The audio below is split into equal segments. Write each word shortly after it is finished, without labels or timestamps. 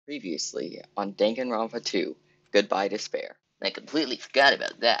Previously on Danganronpa 2, Goodbye Despair. I completely forgot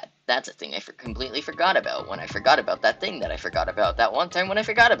about that. That's a thing I completely forgot about when I forgot about that thing that I forgot about that one time when I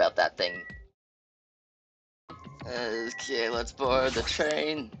forgot about that thing. Okay, let's board the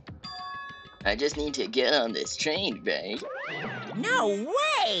train. I just need to get on this train, right? No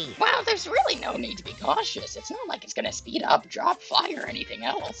way! Well, there's really no need to be cautious. It's not like it's gonna speed up, drop, fly, or anything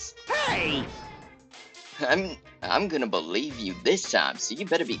else. Hey! I'm gonna believe you this time, so you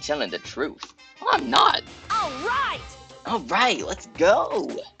better be telling the truth. I'm not. Alright! Alright, let's go!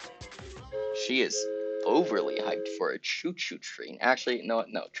 She is overly hyped for a choo-choo train. Actually, no,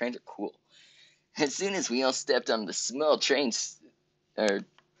 trains are cool. As soon as we all stepped on the small trains,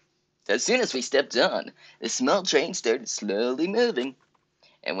 as soon as we stepped on, the small train started slowly moving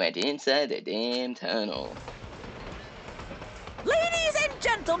and went inside the damn tunnel. Ladies and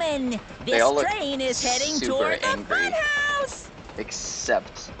gentlemen, They this all look train is heading super toward the angry. funhouse!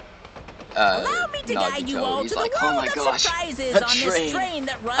 Except, Allow me to guide you all to He's the like, world oh my of gosh, surprises a on train. this train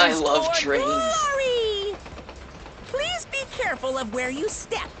that runs I love toward trains. glory! Please be careful of where you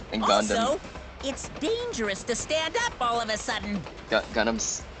step. And Also, it's dangerous to stand up all of a sudden.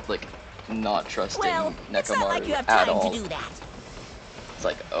 Gundam's, like, not trusting Well, it's not like you Nekomaru have at time all. to do that. It's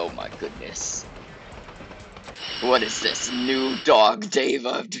like, oh my goodness. What is this new dog Deva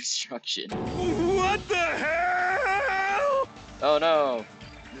of destruction? What the hell? Oh no,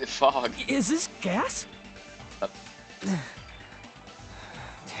 the fog. Is this gas? Uh, Damn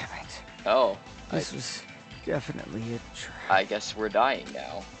it. Oh, This was definitely a trap. I guess we're dying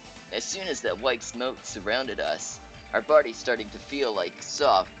now. As soon as that white smoke surrounded us, our bodies started to feel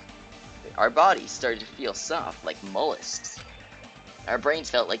soft like mollusks. Our brains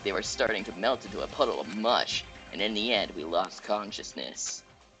felt like they were starting to melt into a puddle of mush, and in the end, we lost consciousness.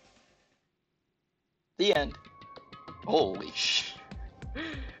 The end. Holy sh...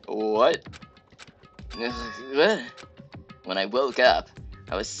 What? When I woke up,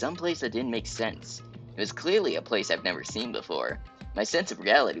 I was someplace that didn't make sense. It was clearly a place I've never seen before. My sense of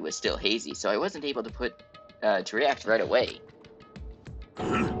reality was still hazy, so I wasn't able to react right away.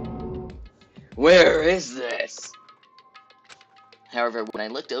 Where is this? However, when I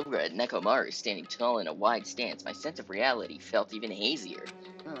looked over at Nekomaru standing tall in a wide stance, my sense of reality felt even hazier.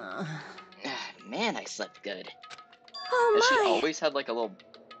 Man, I slept good. Oh Has she my! always had like a little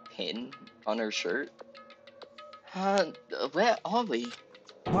pin on her shirt? Where are we?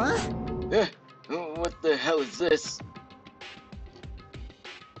 What? What the hell is this?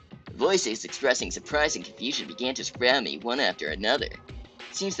 Voices expressing surprise and confusion began to surround me one after another.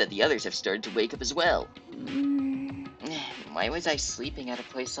 It seems that the others have started to wake up as well. Why was I sleeping at a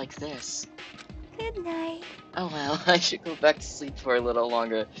place like this? Good night. Oh well, I should go back to sleep for a little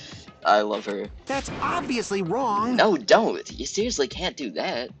longer. I love her. That's obviously wrong. No, don't. You seriously can't do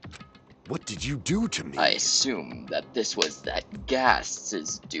that. What did you do to me? I assume that this was that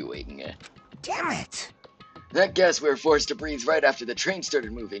gas's doing. Damn it! That gas we were forced to breathe right after the train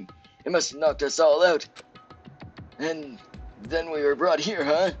started moving. It must have knocked us all out. And then we were brought here,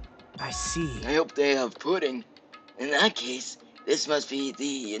 huh? I see. I hope they have pudding. In that case, this must be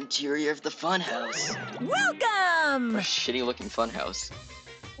the interior of the funhouse. Welcome! A shitty looking funhouse.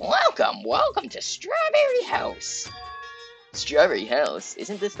 Welcome to Strawberry House. Strawberry House?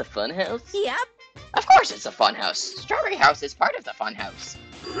 Isn't this the funhouse? Yep. Of course it's the funhouse. Strawberry House is part of the funhouse.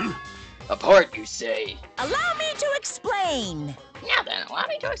 A part, you say? Allow me to explain. Now then, allow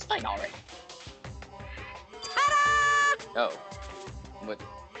me to explain already. Ta-da! Oh. What?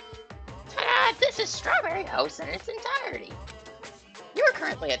 Ta-da! This is Strawberry House in its entirety. You are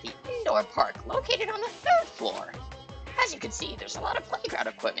currently at the indoor park located on the 3rd floor. As you can see, there's a lot of playground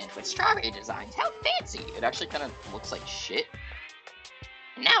equipment with strawberry designs. How fancy! It actually kind of looks like shit.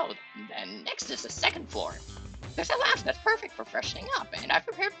 Now, then, next is the 2nd floor. There's a lounge that's perfect for freshening up, and I've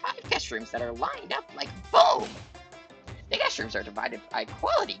prepared 5 guest rooms that are lined up like boom! The guest rooms are divided by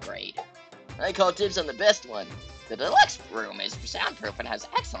quality grade. I call dibs on the best one. The deluxe room is soundproof and has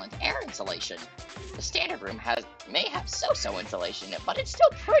excellent air insulation. The standard room may have so-so insulation, but it's still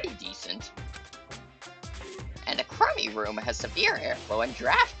pretty decent. And the crummy room has severe airflow and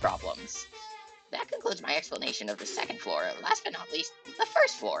draft problems. That concludes my explanation of the 2nd floor. Last but not least, the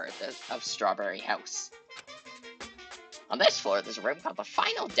 1st floor of Strawberry House. On this floor, there's a room called the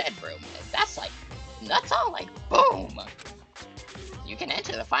Final Dead Room. That's all like boom! You can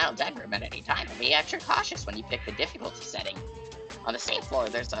enter the Final Dead Room at any time and be extra cautious when you pick the difficulty setting. On the same floor,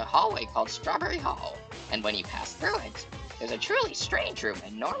 there's a hallway called Strawberry Hall, and when you pass through it, there's a truly strange room,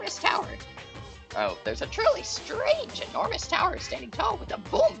 enormous tower. Oh, there's a truly strange, enormous tower standing tall with a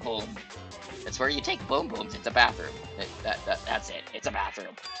boom boom. It's where you take boom booms. It's a bathroom. That's it. It's a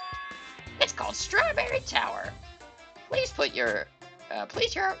bathroom. It's called Strawberry Tower. Please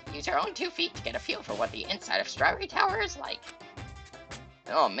use your own 2 feet to get a feel for what the inside of Strawberry Tower is like.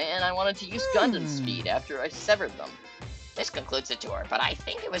 Oh man, I wanted to use Gundam's feet after I severed them. This concludes the tour, but I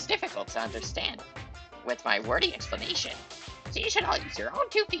think it was difficult to understand with my wordy explanation. So you should all use your own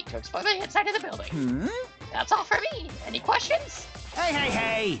 2 feet to explore the inside of the building. That's all for me. Any questions?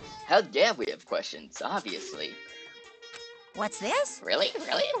 Hey! How dare we have questions, obviously. What's this? Really?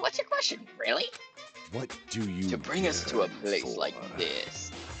 Really? What's your question? Really? What do you To bring us to a yearn place for? like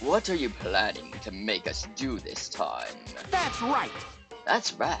this, what are you planning to make us do this time? That's right.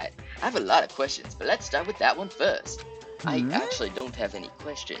 That's right. I have a lot of questions, but let's start with that one first. I actually don't have any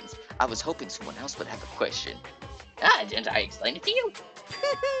questions. I was hoping someone else would have a question. Didn't I explain it to you?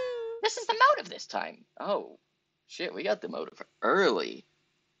 This is the motive this time. Oh, shit, we got the motive early.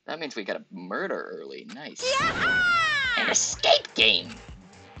 That means we got a murder early. Nice. An escape game.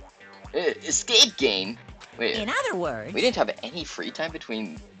 Escape game? Wait, In other words, we didn't have any free time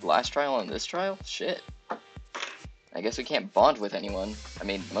between last trial and this trial? Shit. I guess we can't bond with anyone. I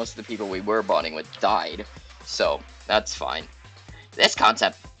mean, most of the people we were bonding with died, so that's fine.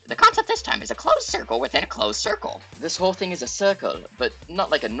 The concept this time is a closed circle within a closed circle. This whole thing is a circle, but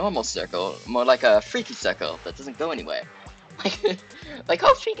not like a normal circle, more like a freaky circle that doesn't go anywhere. Like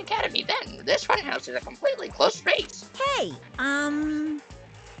Hope Street Academy, then this funhouse is a completely closed space. hey,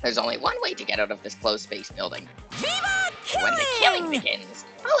 There's only one way to get out of this closed space building. Viva When the killing killing! begins,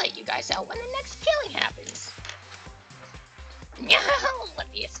 I'll let you guys know when the next killing happens. Meow,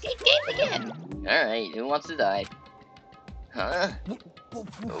 let the escape game begin. Alright, who wants to die? Huh?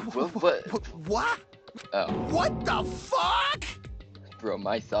 What? Oh, What the fuck? bro,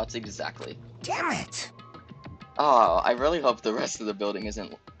 my thoughts exactly. Damn it. Oh, I really hope the rest of the building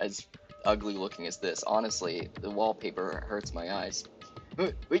isn't as ugly looking as this. Honestly, the wallpaper hurts my eyes.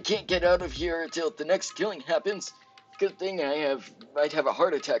 We can't get out of here until the next killing happens. Good thing I might have a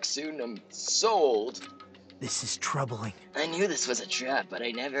heart attack soon. I'm so old. This is troubling. I knew this was a trap, but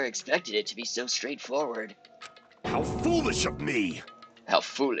I never expected it to be so straightforward. How foolish of me! How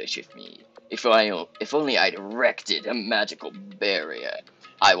foolish of me. If only I'd erected a magical barrier,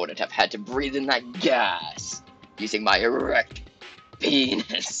 I wouldn't have had to breathe in that gas. Using my erect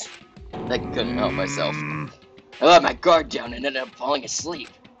penis. I couldn't help myself. I let my guard down and ended up falling asleep.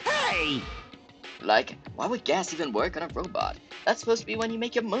 Hey! Like, why would gas even work on a robot? That's supposed to be when you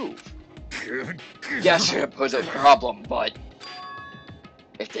make a move. Gas should pose a problem, but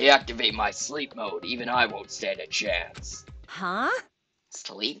if they activate my sleep mode, even I won't stand a chance. Huh?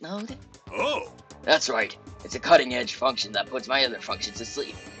 Sleep mode? Oh! That's right. It's a cutting-edge function that puts my other functions to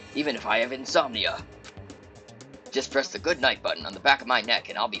sleep, even if I have insomnia. Just press the good night button on the back of my neck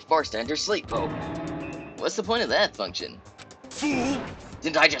and I'll be forced to enter sleep mode. What's the point of that function? Fool!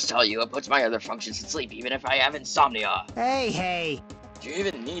 Didn't I just tell you it puts my other functions to sleep even if I have insomnia? Hey! Do you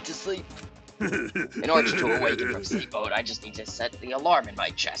even need to sleep? In order to awaken from sleep mode, I just need to set the alarm in my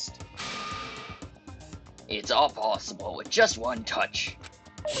chest. It's all possible with just one touch.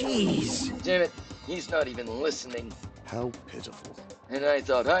 Jeez. Damn it, he's not even listening. How pitiful. And I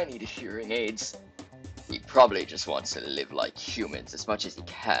thought I needed hearing aids. He probably just wants to live like humans as much as he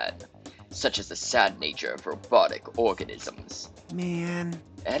can, such as the sad nature of robotic organisms. Man.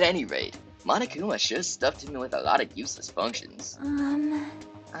 At any rate, Monokuma sure stuffed him with a lot of useless functions.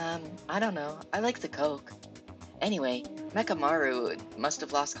 I don't know. I like the Coke. Anyway, Mekamaru must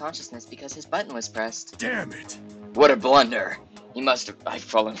have lost consciousness because his button was pressed. Damn it! What a blunder! I've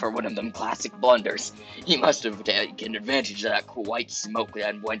fallen for one of them classic blunders. He must have taken advantage of that white smoke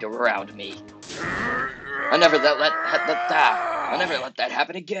that went around me. I'll never let that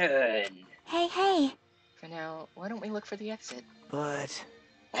happen again. Hey. For now, why don't we look for the exit? But...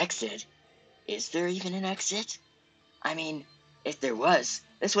 Exit? Is there even an exit? I mean, if there was,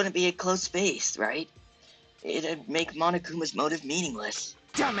 this wouldn't be a closed space, right? It'd make Monokuma's motive meaningless.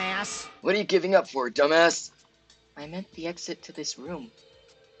 dumbass. What are you giving up for, dumbass? I meant the exit to this room.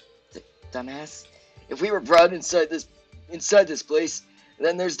 Dumbass. If we were brought inside this place,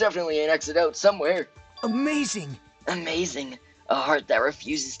 then there's definitely an exit out somewhere. Amazing. Amazing. A heart that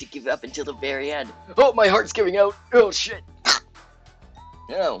refuses to give up until the very end. Oh, my heart's giving out. Oh, shit.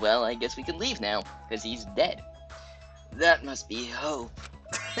 Oh, well, I guess we can leave now, because he's dead. That must be hope.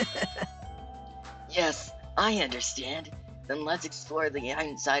 Yes, I understand. Then let's explore the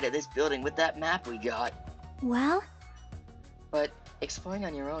inside of this building with that map we got. Well, But exploring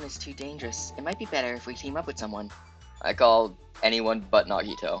on your own is too dangerous. It might be better if we team up with someone. I call anyone but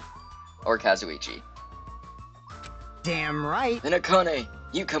Nagito. Or Kazuichi. Damn right. And Akane.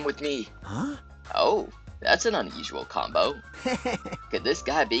 You come with me. Huh? Oh, that's an unusual combo. Could this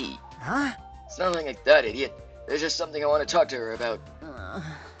guy be? Huh? It's nothing like that, idiot. There's just something I want to talk to her about.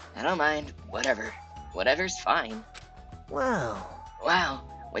 I don't mind. Whatever. Whatever's fine. Well... Wow,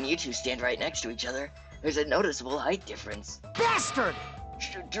 when you two stand right next to each other, there's a noticeable height difference. Bastard!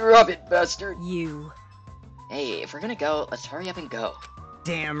 Drop it, bastard! You. Hey, if we're gonna go, let's hurry up and go.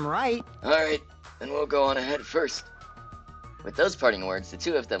 Damn right. Alright, then we'll go on ahead first. With those parting words, the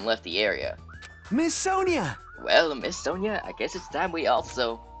two of them left the area. Miss Sonia! Well, Miss Sonia, I guess it's time we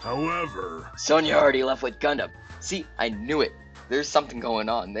also... However, Sonia already left with Gundam. See, I knew it. There's something going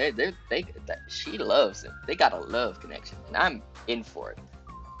on. She loves him. They got a love connection, and I'm in for it.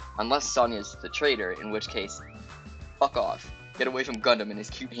 Unless Sonia's the traitor, in which case, fuck off. Get away from Gundam and his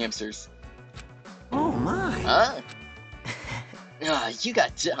cute hamsters. Oh my. Huh? You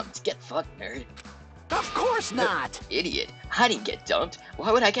got dumped. Get fucked, nerd. Of course not! Idiot. I didn't get dumped.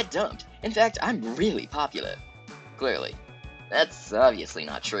 Why would I get dumped? In fact, I'm really popular. Clearly. That's obviously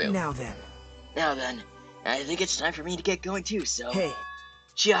not true. Now then. Now then, I think it's time for me to get going too, so... Hey.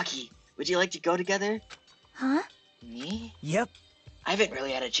 Chiaki, would you like to go together? Huh? Me? Yep. I haven't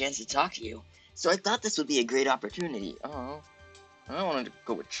really had a chance to talk to you, so I thought this would be a great opportunity. Oh, I wanted to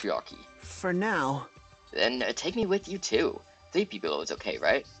go with Chiaki. For now. Then take me with you too. 3 people is okay,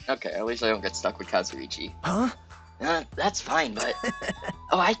 right? Okay, at least I don't get stuck with Kazuichi. Huh? That's fine, but...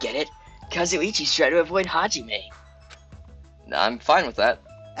 Oh, I get it. Kazuichi's trying to avoid Hajime. I'm fine with that.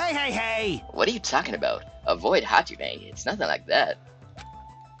 Hey, hey, hey! What are you talking about? Avoid Hajime? It's nothing like that.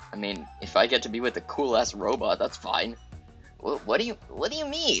 I mean, if I get to be with the cool-ass robot, that's fine. What do you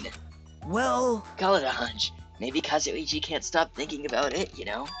mean? Well... Call it a hunch. Maybe Kazuichi can't stop thinking about it, you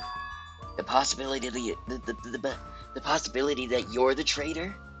know? The possibility the possibility that you're the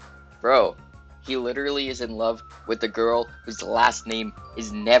traitor? Bro, he literally is in love with the girl whose last name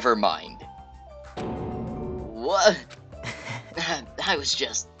is Nevermind. What?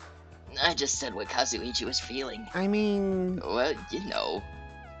 I just said what Kazuichi was feeling. I mean... Well, you know.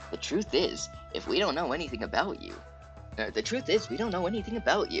 The truth is, we don't know anything about you.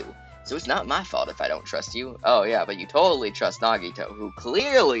 So it's not my fault if I don't trust you. Oh yeah, but you totally trust Nagito, who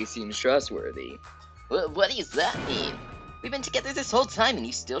clearly seems trustworthy. What does that mean? We've been together this whole time and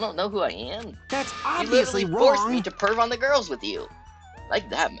you still don't know who I am? That's You obviously literally forced wrong. me to perv on the girls with you. Like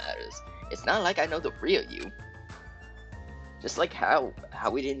that matters. It's not like I know the real you. Just like how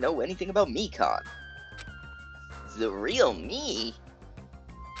we didn't know anything about Mikan. The real me?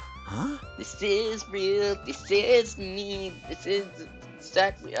 Huh? This is real, this is me, this is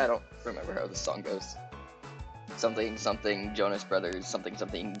exactly... I don't remember how the song goes. Something, something, Jonas Brothers, something,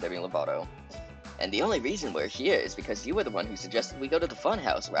 something, Demi Lovato. And the only reason we're here is because you were the one who suggested we go to the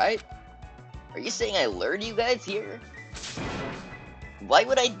funhouse, right? Are you saying I lured you guys here? Why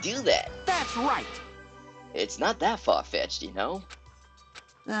would I do that? That's right! It's not that far-fetched, you know?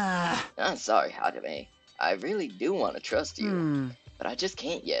 I'm sorry, Hajime. I really do want to trust you. But I just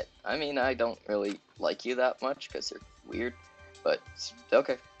can't yet. I mean, I don't really like you that much because you're weird. But,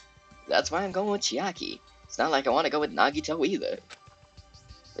 okay. That's why I'm going with Chiaki. It's not like I want to go with Nagito either.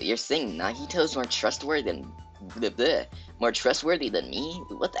 But you're saying Nagito's more trustworthy than me?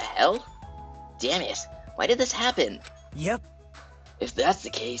 What the hell? Damn it. Why did this happen? Yep. If that's the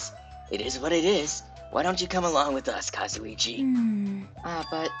case, it is what it is. Why don't you come along with us, Kazuichi?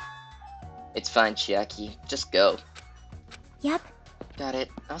 But... It's fine, Chiaki. Just go. Yep. Got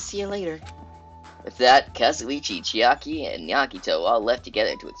it. I'll see you later. With that, Kazuichi, Chiaki, and Nagito all left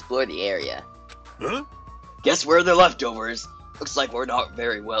together to explore the area. huh? Guess we're the leftovers. Looks like we're not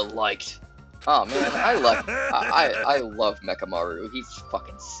very well liked. Oh man, I love Mekamaru. He's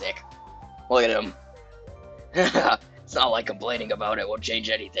fucking sick. Look at him. It's not like complaining about it won't change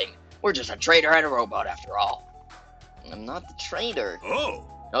anything. We're just a traitor and a robot after all. I'm not the traitor. Oh!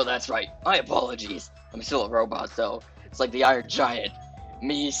 Oh, that's right. My apologies. I'm still a robot, though. It's like the Iron Giant.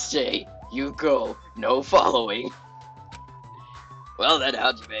 Me stay, you go. No following. Well then,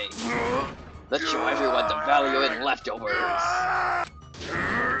 Hajime. Let's show everyone the value in leftovers.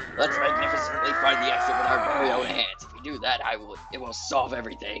 Let's magnificently find the exit with our very own hands. If we do that, it will solve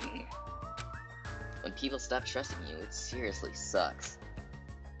everything. When people stop trusting you, it seriously sucks.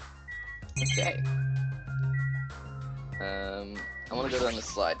 Okay. I want to go down this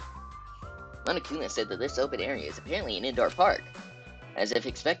slide. Monokuma said that this open area is apparently an indoor park. As if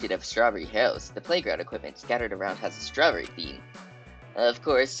expected of a strawberry house, the playground equipment scattered around has a strawberry theme. Of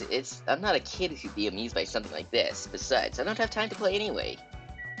course, I'm not a kid who'd be amused by something like this. Besides, I don't have time to play anyway.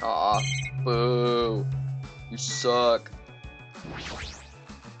 Aw, boo. You suck.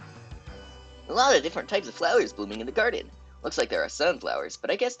 A lot of different types of flowers blooming in the garden. Looks like there are sunflowers, but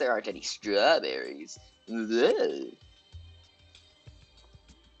I guess there aren't any strawberries. Alright,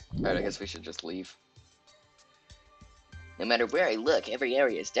 I guess we should just leave. No matter where I look, every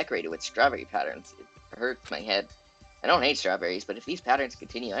area is decorated with strawberry patterns. It hurts my head. I don't hate strawberries, but if these patterns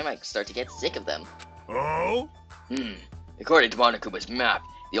continue, I might start to get sick of them. Oh? According to Monokuma's map,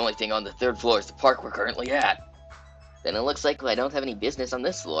 the only thing on the 3rd floor is the park we're currently at. Then it looks like I don't have any business on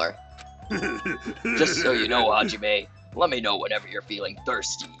this floor. Just so you know, Hajime, let me know whenever you're feeling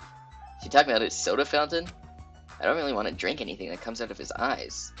thirsty. Is he talking about his soda fountain? I don't really want to drink anything that comes out of his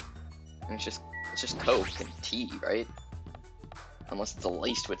eyes. I mean, it's just Coke and tea, right? Unless it's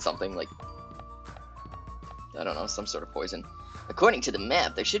laced with something like, I don't know, some sort of poison. According to the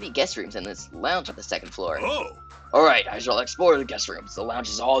map, there should be guest rooms in this lounge on the 2nd floor. Oh! Alright, I shall explore the guest rooms. The lounge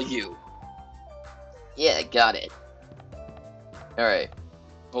is all you. Yeah, got it. Alright.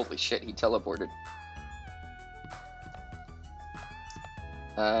 Holy shit, he teleported.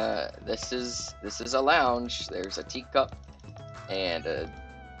 This is a lounge. There's a teacup and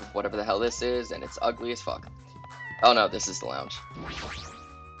whatever the hell this is, and it's ugly as fuck. Oh no, this is the lounge.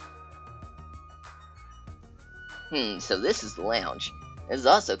 So this is the lounge. It is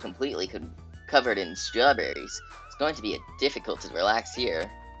also completely covered in strawberries. It's going to be difficult to relax here.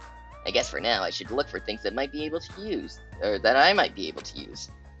 I guess for now I should look for things that might be able to use, or that I might be able to use.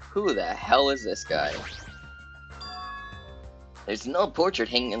 Who the hell is this guy? There's no portrait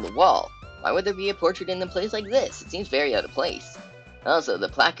hanging on the wall. Why would there be a portrait in a place like this? It seems very out of place. Also, the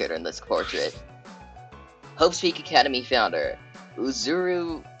placard on this portrait. Hope's Peak Academy founder,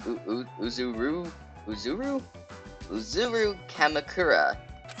 Uzuru Kamakura.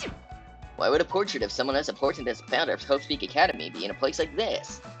 Why would a portrait of someone as important as the founder of Hope's Peak Academy be in a place like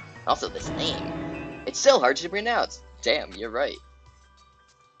this? Also, this name. It's so hard to pronounce. Damn, you're right.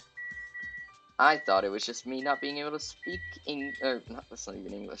 I thought it was just me not being able to speak that's not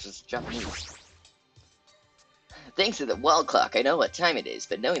even English, it's Japanese. Thanks to the wall clock, I know what time it is,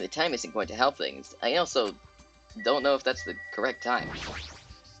 but knowing the time isn't going to help things. I also don't know if that's the correct time.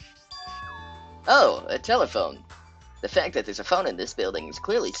 Oh, a telephone. The fact that there's a phone in this building is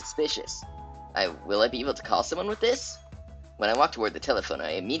clearly suspicious. Will I be able to call someone with this? When I walked toward the telephone,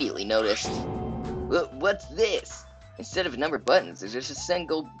 I immediately noticed... What's this? Instead of numbered buttons, there's just a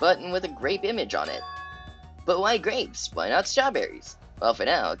single button with a grape image on it. But why grapes? Why not strawberries? Well, for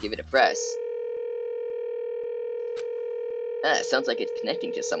now, I'll give it a press. Sounds like it's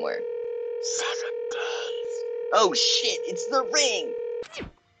connecting to somewhere. 7 days. Oh shit, it's the ring!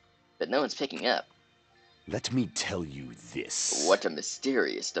 But no one's picking up. Let me tell you this. What a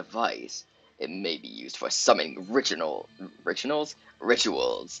mysterious device. It may be used for summoning rituals.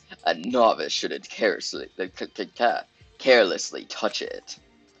 A novice shouldn't carelessly touch it.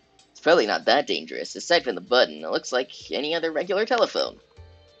 It's probably not that dangerous. Aside from the button, it looks like any other regular telephone.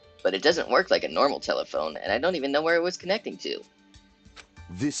 But it doesn't work like a normal telephone, and I don't even know where it was connecting to.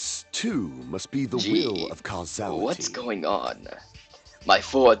 This, too, must be the will of causality. What's going on? My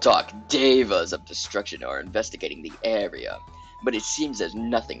 4 dark devas of destruction are investigating the area, but it seems there's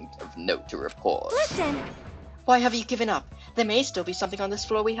nothing of note to report. Listen! Why have you given up? There may still be something on this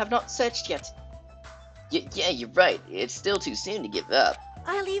floor we have not searched yet. Yeah, you're right. It's still too soon to give up.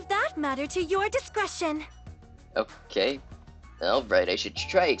 I leave that matter to your discretion. Okay. Alright, I should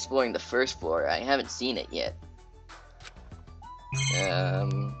try exploring the 1st floor. I haven't seen it yet.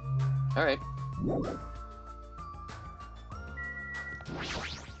 Alright.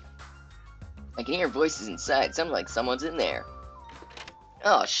 I can hear voices inside. Sounds like someone's in there.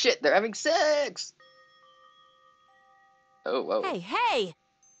 Oh shit, they're having sex! Oh, whoa. Hey!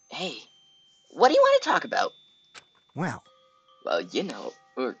 Hey, what do you want to talk about? Well,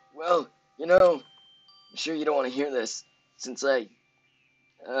 Well, I'm sure you don't want to hear this, since I,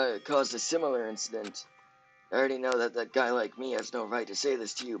 caused a similar incident. I already know that that guy like me has no right to say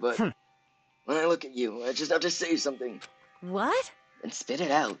this to you, but when I look at you, I just have to say something. What? And spit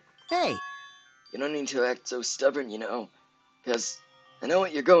it out. hey, You don't need to act so stubborn, because I know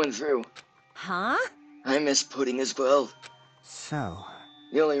what you're going through. Huh? I miss pudding as well. so,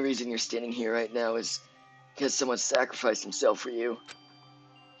 The only reason you're standing here right now is because someone sacrificed himself for you.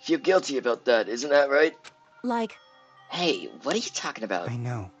 Feel guilty about that, isn't that right? Like, Hey, what are you talking about? I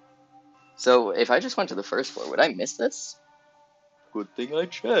know. So, if I just went to the 1st floor, would I miss this? Good thing I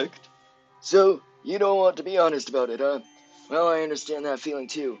checked. So, you don't want to be honest about it, huh? Well, I understand that feeling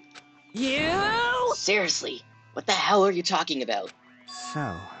too. You! Seriously, what the hell are you talking about?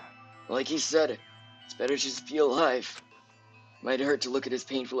 So, Like he said, it's better to just feel alive. Might hurt to look at his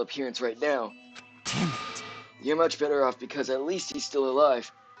painful appearance right now. damn it. You're much better off because at least he's still alive.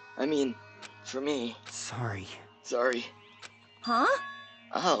 I mean, for me. Sorry. Sorry. Huh?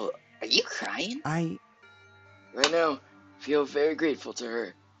 Oh, are you crying? I... Right now, feel very grateful to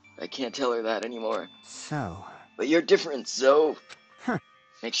her. I can't tell her that anymore. So... But you're different, so... Huh.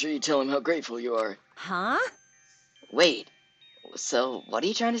 Make sure you tell him how grateful you are. Huh? Wait, so what are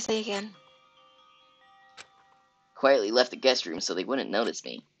you trying to say again? Quietly left the guest room so they wouldn't notice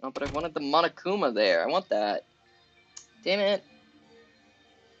me. Oh, but I wanted the Monokuma there. I want that. Damn it.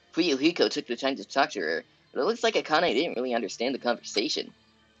 Fuyuhiko took the time to talk to her, but it looks like Akane didn't really understand the conversation.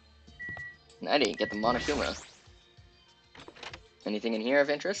 And I didn't get the Monokuma. Anything in here of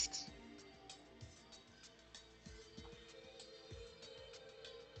interest?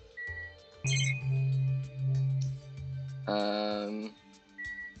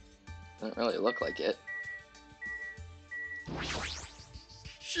 Doesn't really look like it.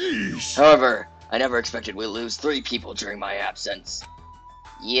 Sheesh. However, I never expected we'd lose 3 people during my absence.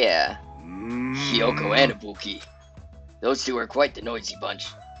 Yeah, Hyoko and Ibuki. Those 2 are quite the noisy bunch.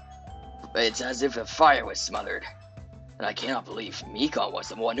 It's as if a fire was smothered. And I cannot believe Mikon was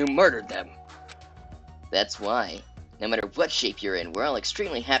the one who murdered them. That's why, no matter what shape you're in, we're all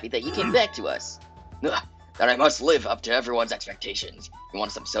extremely happy that you came back to us. Ugh, that I must live up to everyone's expectations. You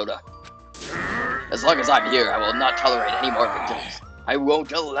want some soda? As long as I'm here, I will not tolerate any more victims. I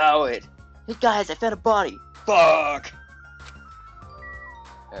won't allow it. Hey guys, I found a body. Fuck!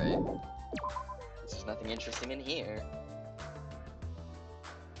 Alright. There's nothing interesting in here.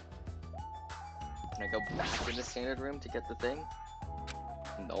 Can I go back in the standard room to get the thing?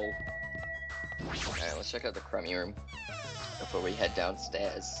 No. Alright, let's check out the crummy room before we head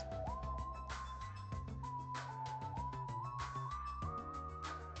downstairs.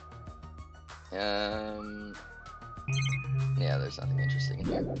 Yeah, there's nothing interesting in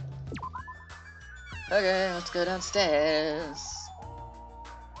here. Okay, let's go downstairs.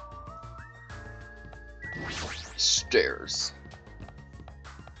 Stairs.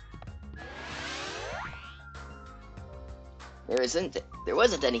 There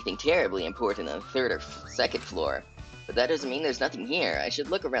wasn't anything terribly important on the 3rd or 2nd floor, but that doesn't mean there's nothing here. I should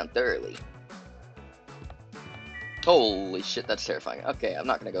look around thoroughly. Holy shit, that's terrifying. Okay, I'm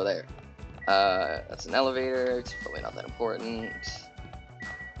not gonna go there. That's an elevator. It's probably not that important.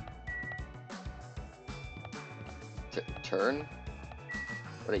 Turn?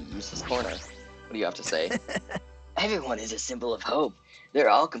 What a useless corner. What do you have to say? Everyone is a symbol of hope. They're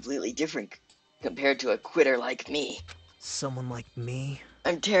all completely different compared to a quitter like me. Someone like me?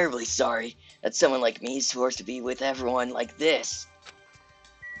 I'm terribly sorry that someone like me is forced to be with everyone like this.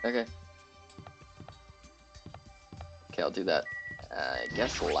 Okay. Okay, I'll do that. I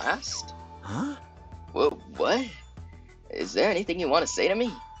guess last? Huh? Whoa, what? Is there anything you want to say to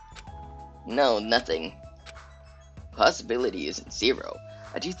me? No, nothing. Possibility isn't 0.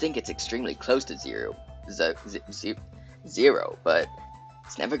 I do think it's extremely close to 0. Zero, but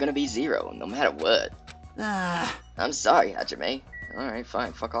it's never gonna be 0, no matter what. I'm sorry, Hajime. Alright,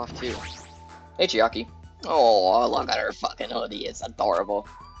 fine, fuck off too. Hey, Chiaki. Oh, look at her fucking hoodie, it's adorable.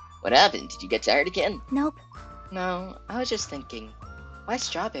 What happened? Did you get tired again? Nope. No, I was just thinking, why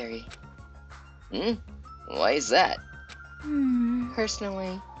strawberry? Why is that?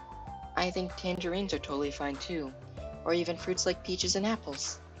 Personally, I think tangerines are totally fine too. Or even fruits like peaches and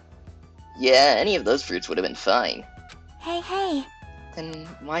apples. Yeah, any of those fruits would have been fine. Hey. Then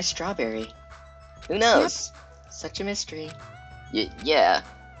why strawberry? Who knows? Yep. Such a mystery. Yeah.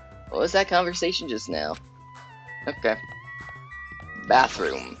 What was that conversation just now? Okay.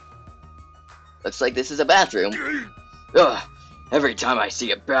 Bathroom. Looks like this is a bathroom. Ugh. Every time I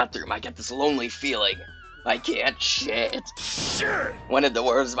see a bathroom, I get this lonely feeling. I can't shit. When in the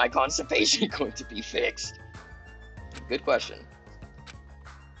world is my constipation going to be fixed? Good question.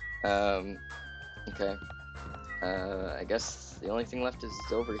 Okay. I guess the only thing left is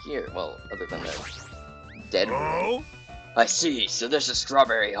over here. Well, other than the dead room. I see, so this is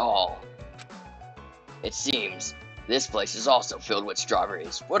Strawberry Hall. It seems this place is also filled with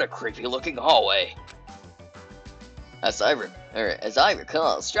strawberries. What a creepy looking hallway. As I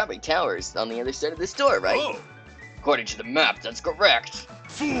recall, Strawberry Tower is on the other side of this door, right? Oh. According to the map, that's correct.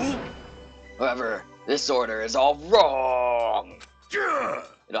 Fool! However, this order is all wrong. Yeah.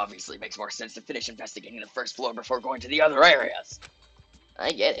 It obviously makes more sense to finish investigating the first floor before going to the other areas.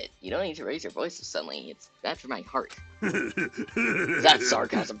 I get it. You don't need to raise your voice so suddenly. It's bad for my heart. Is that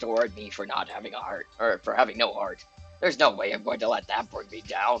sarcasm toward me for not having a heart? Or for having no heart? There's no way I'm going to let that bring me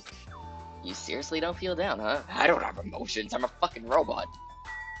down. You seriously don't feel down, huh? I don't have emotions. I'm a fucking robot.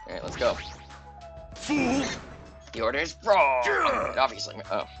 Alright, let's go. The order is wrong. It obviously...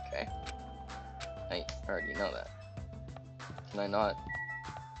 Oh, okay. I already know that. Can I not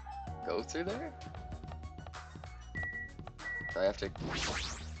go through there? Do I have to...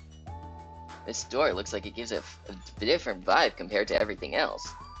 This door looks like it gives a different vibe compared to everything else.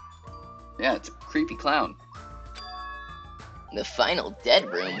 Yeah, it's a creepy clown. The final dead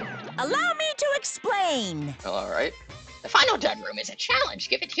room. Allow me to explain. Alright. The final dead room is a challenge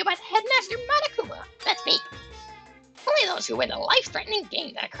given to you by the headmaster Monokuma. That's me. Only those who win a life-threatening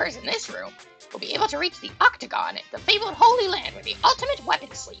game that occurs in this room will be able to reach the Octagon, the fabled Holy Land where the ultimate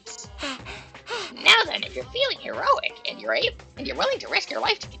weapon sleeps. Now then, if you're feeling heroic and you're willing to risk your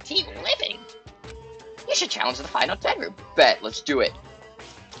life to continue living, you should challenge the final dead room. Bet, let's do it.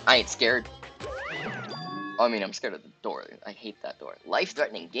 I ain't scared. I mean, I'm scared of the door. I hate that door.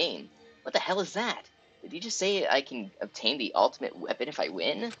 Life-threatening game? What the hell is that? Did he just say I can obtain the ultimate weapon if I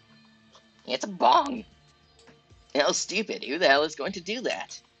win? It's a bong. How stupid. Who the hell is going to do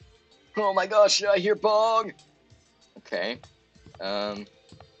that? Oh my gosh, I hear bong! Okay.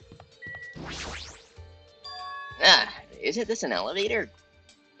 Isn't this an elevator?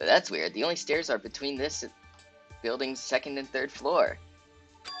 But that's weird. The only stairs are between this building's second and third floor.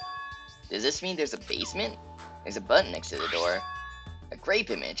 Does this mean there's a basement? There's a button next to the door. A grape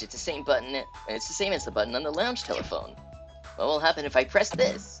image. It's the same button. It's the same as the button on the lounge telephone. What will happen if I press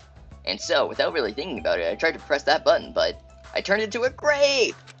this? And so, without really thinking about it, I tried to press that button, but I turned into a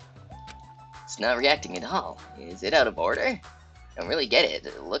grape! It's not reacting at all. Is it out of order? I don't really get it.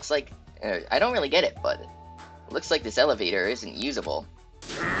 It looks like... I don't really get it, but... It looks like this elevator isn't usable.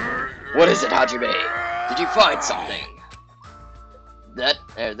 What is it, Hajime? Did you find something?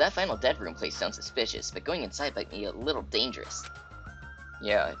 That final dead room place sounds suspicious, but going inside might be a little dangerous.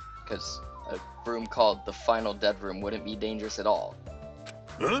 Yeah, because a room called the final dead room wouldn't be dangerous at all.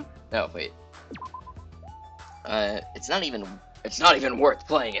 Huh? No, wait. It's not even worth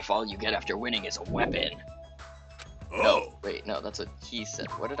playing if all you get after winning is a weapon. Oh. No, wait, no, that's what he said.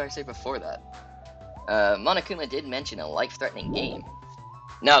 What did I say before that? Monokuma did mention a life-threatening game.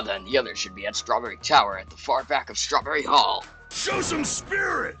 Now then, the others should be at Strawberry Tower at the far back of Strawberry Hall. Show some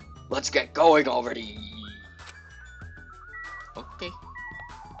spirit! Let's get going already! Okay.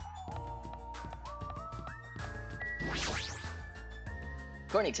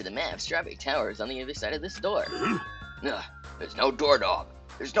 According to the map, Strawberry Tower is on the other side of this door. There's no doorknob.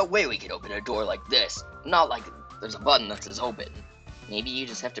 There's no way we can open a door like this. Not like there's a button that says open. Maybe you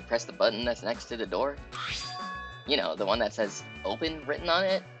just have to press the button that's next to the door? You know, the one that says open written on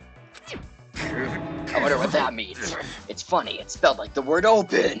it? I wonder what that means. It's funny, it's spelled like the word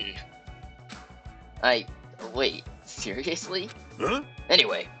open. Wait, seriously? Huh?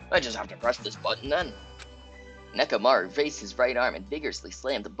 Anyway, I just have to press this button then. Nekomaru raised his right arm and vigorously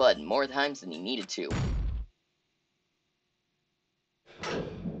slammed the button more times than he needed to.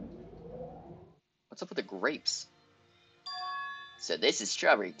 What's up with the grapes? So this is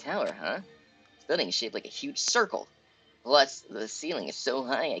Strawberry Tower, huh? This building is shaped like a huge circle. Plus, the ceiling is so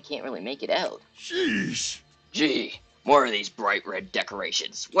high I can't really make it out. Sheesh! Gee, more of these bright red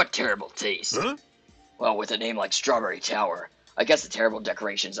decorations. What terrible taste. Huh? Well, with a name like Strawberry Tower, I guess the terrible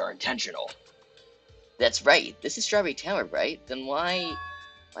decorations are intentional. That's right, this is Strawberry Tower, right? Then why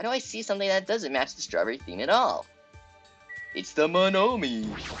do I see something that doesn't match the strawberry theme at all? It's the Monomi!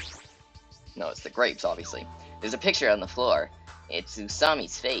 No, it's the grapes, obviously. There's a picture on the floor. It's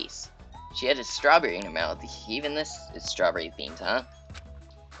Usami's face. She had a strawberry in her mouth. Even this is strawberry themed, huh?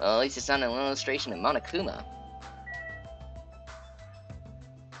 Well, at least it's not an illustration of Monokuma.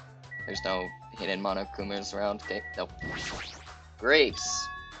 There's no hidden Monokumas around. Okay, nope. Grapes.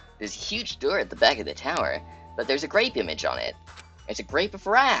 There's a huge door at the back of the tower, but there's a grape image on it. It's a grape of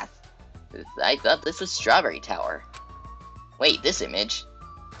wrath. I thought this was Strawberry Tower. Wait, this image?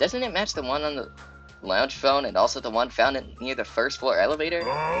 Doesn't it match the one on the lounge phone and also the one found near the first floor elevator?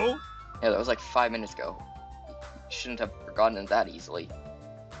 Oh? Yeah, that was like 5 minutes ago. You shouldn't have forgotten it that easily.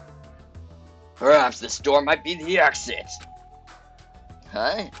 Perhaps this door might be the exit.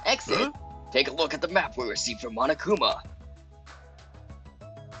 Huh? Exit? Huh? Take a look at the map we received from Monokuma.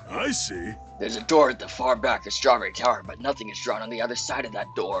 I see. There's a door at the far back of Strawberry Tower, but nothing is drawn on the other side of that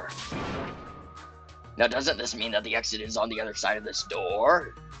door. Now, doesn't this mean that the exit is on the other side of this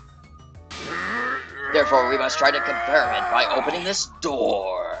door? Therefore, we must try to confirm it by opening this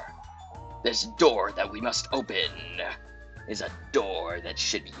door. This door that we must open is a door that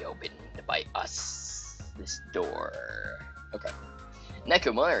should be opened by us. This door. Okay.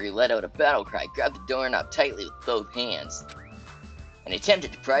 Nekomaru let out a battle cry, grabbed the doorknob tightly with both hands, and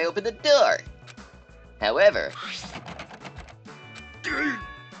attempted to pry open the door. However...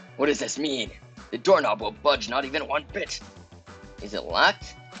 What does this mean? The doorknob won't budge not even one bit. Is it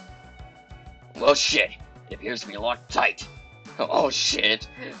locked? Well, shit. It appears to be locked tight. Oh, shit.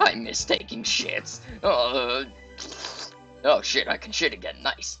 I'm mistaking shits. Oh shit, I can shit again,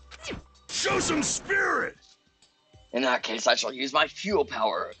 nice. Show some spirit! In that case, I shall use my fuel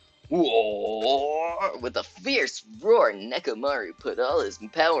power. Whoa! With a fierce roar, Nekomaru put all his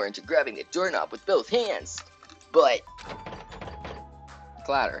power into grabbing the doorknob with both hands. But...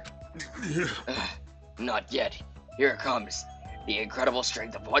 Clatter. Not yet. Here it comes. The incredible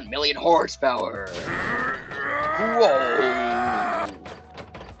strength of 1 million horsepower. Whoa!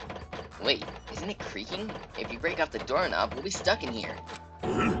 Wait, isn't it creaking? If you break off the doorknob, we'll be stuck in here.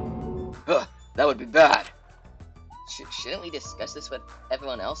 That would be bad. Shouldn't we discuss this with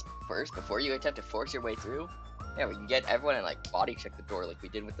everyone else first before you attempt to force your way through? Yeah, we can get everyone and like body check the door like we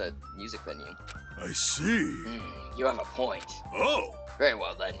did with the music venue. I see. You have a point. Oh! Very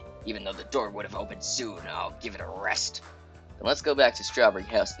well then. Even though the door would have opened soon, I'll give it a rest. Then let's go back to Strawberry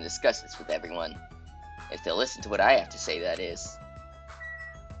House and discuss this with everyone. If they'll listen to what I have to say, that is.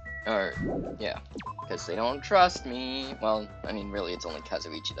 Or, yeah. Because they don't trust me. Well, I mean, really, it's only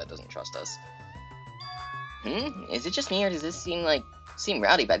Kazuichi that doesn't trust us. Is it just me, or does this seem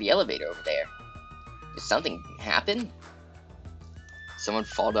rowdy by the elevator over there? Did something happen? Someone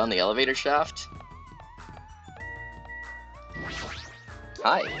fall down the elevator shaft?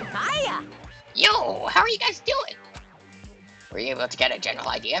 Hi. Hiya! Yo, how are you guys doing? Were you able to get a general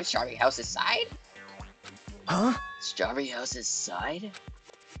idea of Strawberry House's side? Huh? Strawberry House's side?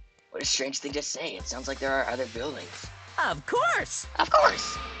 What a strange thing to say. It sounds like there are other buildings. Of course! Of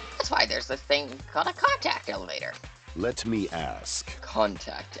course. That's why there's this thing called a contact elevator. Let me ask.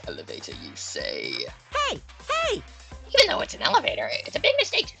 Contact elevator, you say? Hey! Hey! Even though it's an elevator, it's a big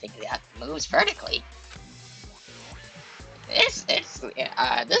mistake to think that it moves vertically. This is an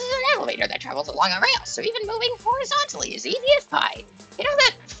elevator that travels along a rail, so even moving horizontally is easy as pie. You know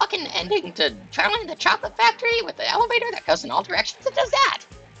that fucking ending to Charlie and the Chocolate Factory with the elevator that goes in all directions? It does that.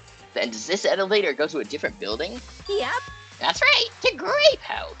 Then does this elevator go to a different building? Yep. That's right, to Grape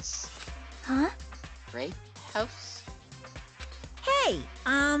House. Huh? Grape House? Hey,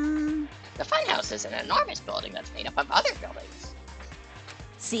 The funhouse is an enormous building that's made up of other buildings.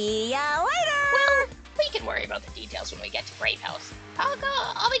 see ya later! Well, we can worry about the details when we get to Grape House.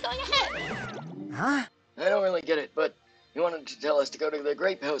 I'll be going ahead. Huh? I don't really get it, but you wanted to tell us to go to the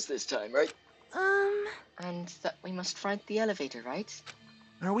Grape House this time, right? And that we must ride the elevator, right?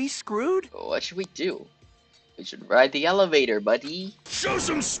 Are we screwed? What should we do? We should ride the elevator, buddy. Show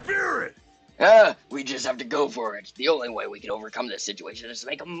some spirit! We just have to go for it. The only way we can overcome this situation is to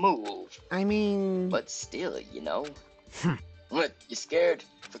make a move. I mean... But still, you know. What, you scared?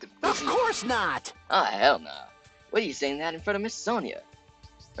 Fucking Of pussy. course not! Oh, hell no. What are you saying that in front of Miss Sonia?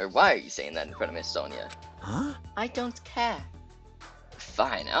 Or why are you saying that in front of Miss Sonia? Huh? I don't care.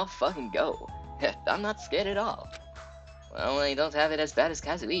 Fine, I'll fucking go. I'm not scared at all. Well, I don't have it as bad as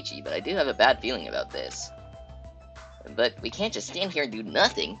Kazuichi, but I do have a bad feeling about this. But we can't just stand here and do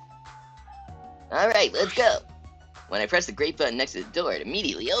nothing. Alright, let's go. When I press the grape button next to the door, it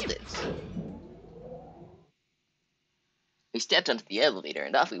immediately opens. We stepped onto the elevator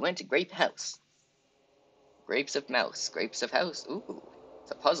and off we went to Grape House. Grapes of mouse, grapes of house. Ooh,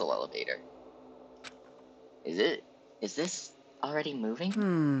 it's a puzzle elevator. Is this already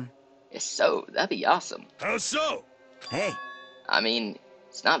moving? If so, that'd be awesome. How so? Hey, I mean,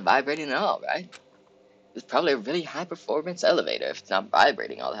 it's not vibrating at all, right? It's probably a really high performance elevator if it's not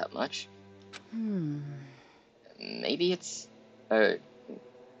vibrating all that much. Maybe it's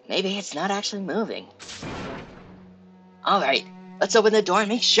not actually moving. Alright, let's open the door and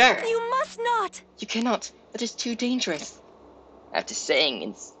make sure. You must not! You cannot. That is too dangerous. After staying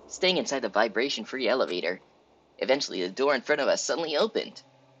inside the vibration-free elevator, eventually the door in front of us suddenly opened.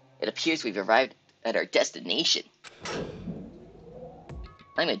 It appears we've arrived at our destination.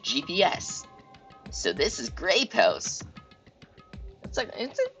 I'm a GPS. So this is Grape House.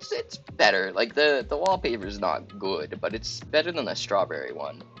 It's better. Like the wallpaper is not good, but it's better than the strawberry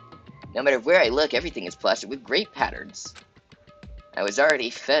one. No matter where I look, everything is plastered with grape patterns. I was already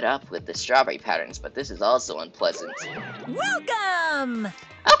fed up with the strawberry patterns, but this is also unpleasant. Welcome!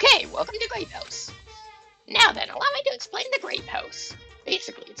 Okay, welcome to Grape House. Now then, allow me to explain the Grape House.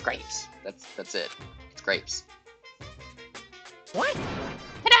 Basically, it's grapes. That's it. It's grapes. What?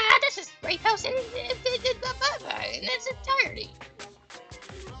 Ta-da! This is Grape House in its entirety.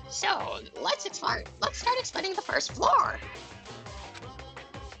 So, let's start explaining the first floor.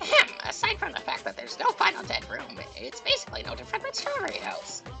 Aside from the fact that there's no final dead room, it's basically no different than Strawberry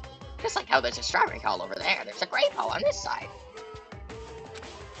House. Just like how there's a Strawberry Hall over there, there's a Grape Hall on this side.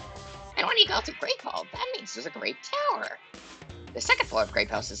 And when you go to Grape Hall, that means there's a Grape Tower. The second floor of Grape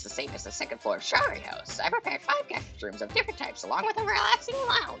House is the same as the second floor of Strawberry House. I prepared 5 guest rooms of different types along with a relaxing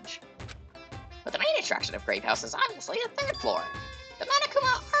lounge. But the main attraction of Grape House is obviously the 3rd floor, the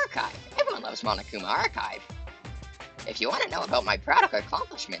Monokuma Archive. Everyone loves Monokuma Archive. If you want to know about my product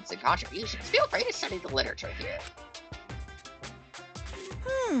accomplishments and contributions, feel free to study the literature here.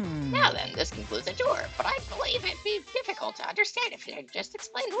 Now then, this concludes the tour, but I believe it'd be difficult to understand if you had just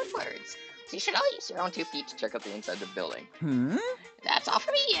explained with words. So you should all use your own 2 feet to check out the inside of the building. That's all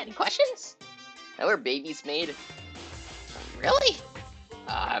for me. Any questions? How are babies made? Really?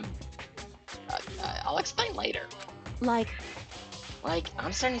 I'll explain later. Like,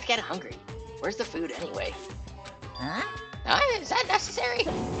 I'm starting to get hungry. Where's the food anyway? huh? Is that necessary?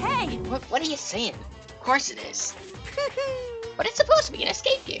 Hey! What are you saying? Of course it is. But it's supposed to be an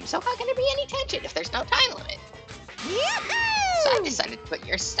escape game, so how can there be any tension if there's no time limit? So I decided to put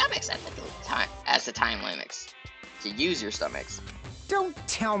your stomachs as the time limits. To use your stomachs. Don't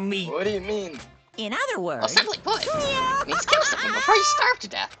tell me. What do you mean? In other Well, words, simply put, it means kill someone before you starve to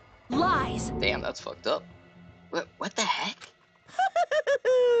death. lies. Damn, that's fucked up. What the heck?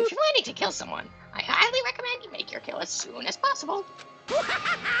 If you're planning to kill someone, I highly recommend you make your kill as soon as possible. But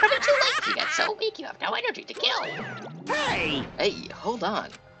it's too late if you get so weak you have no energy to kill. Hey! Hey, hold on.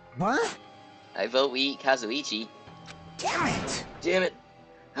 What? I vote we eat Kazuichi. Damn it! Damn it.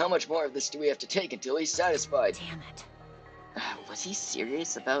 How much more of this do we have to take until he's satisfied? Damn it. Was he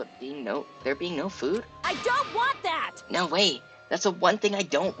serious about there being no food? I don't want that! No way. That's the one thing I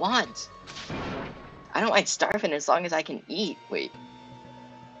don't want. I don't mind starving as long as I can eat. Wait.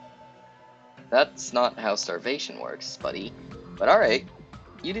 That's not how starvation works, buddy. But alright.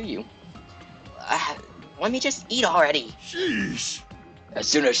 You do you. Let me just eat already. Sheesh. As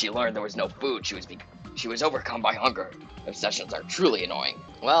soon as she learned there was no food, she was overcome by hunger. Obsessions are truly annoying.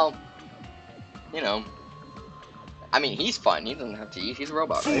 Well, you know. I mean, he's fine. He doesn't have to eat. He's a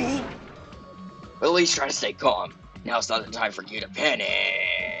robot, right? But at least try to stay calm. Now's not the time for you to panic.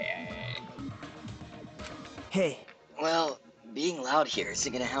 Hey, Well, being loud here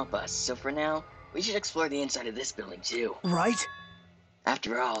isn't gonna help us. So for now, we should explore the inside of this building too. right?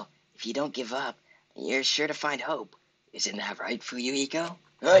 After all, if you don't give up, you're sure to find hope. Isn't that right, Fuyuhiko?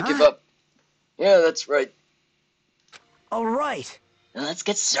 I give up. Yeah, that's right. All right. Now let's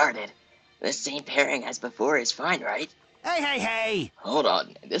get started. The same pairing as before is fine, right? Hey, hey, hey! Hold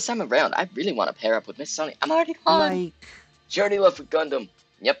on. This time around, I really want to pair up with Miss Sunny. I'm already on. Like, She already left with Gundam.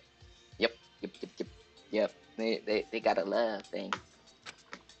 Yep. They got a love thing.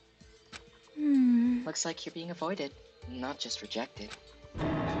 Looks like you're being avoided, not just rejected.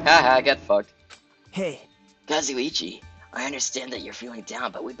 Haha, get fucked. hey, Kazuichi, I understand that you're feeling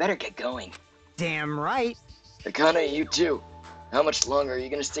down, but we better get going. damn right. Akane, you too. How much longer are you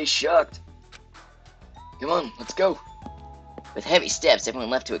gonna stay shocked? Come on, let's go. With heavy steps,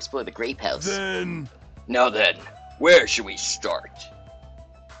 everyone left to explore the grape house. Now then, where should we start?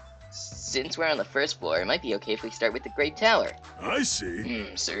 Since we're on the 1st floor, it might be okay if we start with the grape tower. I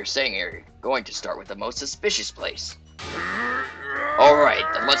see. So you're saying you're going to start with the most suspicious place? Alright,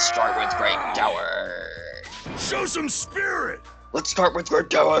 then let's start with grape tower. Show some spirit. Let's start with grape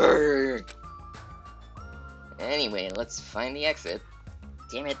tower. Anyway, let's find the exit.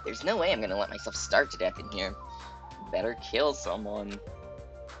 Damn it, there's no way I'm gonna let myself starve to death in here. Better kill someone.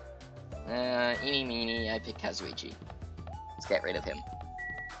 Eeny meeny, I pick Kazuichi. Let's get rid of him.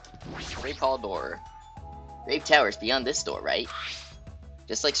 Grape Hall door. Grape Tower's beyond this door, right?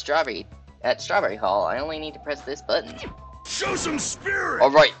 Just like at Strawberry Hall, I only need to press this button. Show some spirit.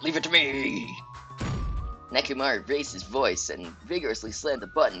 Alright, leave it to me! Nekumari raised his voice and vigorously slammed the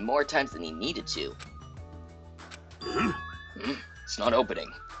button more times than he needed to. It's not opening.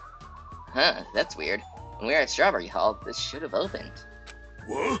 Huh, that's weird. When we were at Strawberry Hall, this should have opened.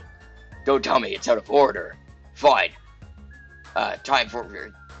 What? Don't tell me it's out of order. Fine. Time for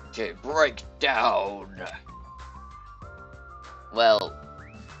it to break down. Well,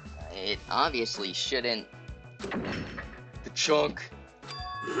 it obviously shouldn't. The chunk.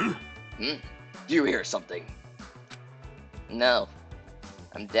 Do you hear something? No.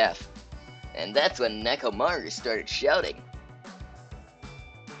 I'm deaf. And that's when Nekomaru started shouting.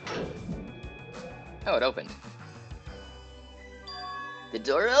 Oh, it opened. The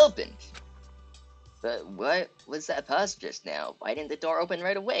door opened. But what was that pause just now? Why didn't the door open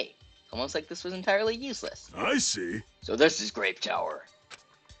right away? Almost like this was entirely useless. I see. So this is Grape Tower.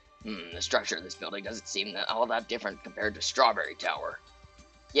 The structure of this building doesn't seem all that different compared to Strawberry Tower.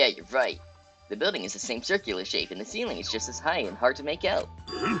 Yeah, you're right. The building is the same circular shape and the ceiling is just as high and hard to make out.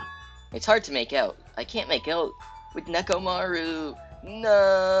 It's hard to make out. I can't make out with Nekomaru.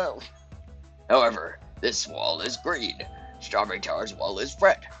 No. However, this wall is green. Strawberry Tower's wall is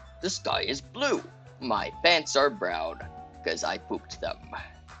red. The sky is blue. My pants are brown, because I pooped them.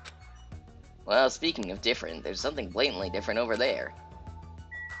 Well, speaking of different, there's something blatantly different over there.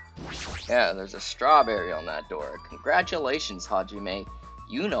 Yeah, there's a strawberry on that door. Congratulations, Hajime.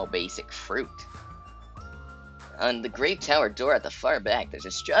 You know basic fruit. On the Grape Tower door at the far back, there's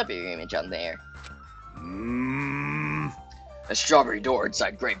a strawberry image on there. A strawberry door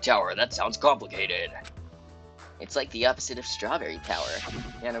inside Grape Tower? That sounds complicated. It's like the opposite of Strawberry Tower.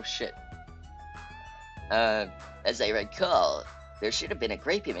 Yeah, no shit. As I recall, there should have been a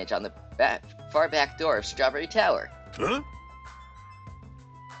grape image on the far back door of Strawberry Tower. Huh?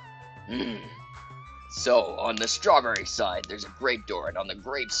 So, on the strawberry side, there's a grape door, and on the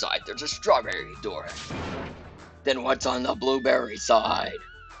grape side, there's a strawberry door. Then what's on the blueberry side?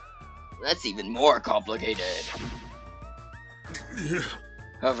 That's even more complicated.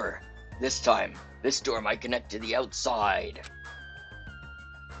 However, this time, this door might connect to the outside.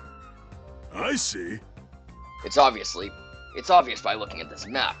 I see. It's obvious by looking at this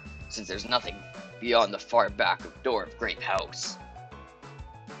map, since there's nothing beyond the far back door of Grape House.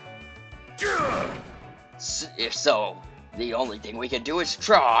 If so, the only thing we can do is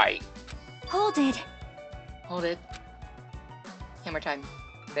try. Hold it. Hold it. Hammer time.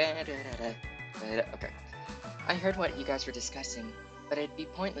 Okay. I heard what you guys were discussing, but it'd be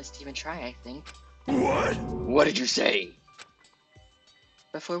pointless to even try, I think. What? What did you say?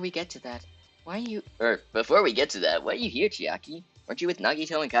 Before we get to that, why are you... Before we get to that, why are you here, Chiaki? Weren't you with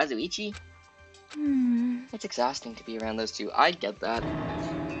Nagito and Kazuichi? It's exhausting to be around those two. I get that.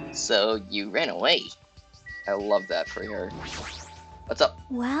 So, you ran away. I love that for her. What's up?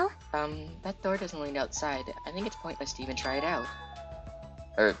 Well, That door doesn't lead outside. I think it's pointless to even try it out.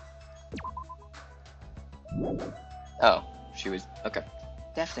 Oh, she was... Okay.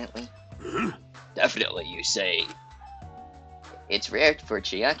 Definitely. Definitely, you say. It's rare for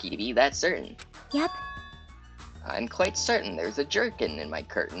Chiaki to be that certain. yep. I'm quite certain there's a jerkin in my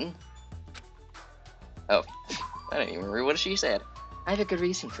curtain. Oh, I don't even remember what she said. I have a good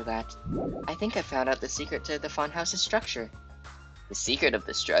reason for that. I think I found out the secret to the funhouse's structure. The secret of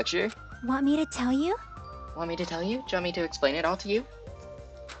the structure? Want me to tell you? Want me to tell you? Do you want me to explain it all to you?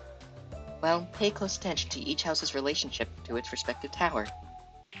 Well, pay close attention to each house's relationship to its respective tower.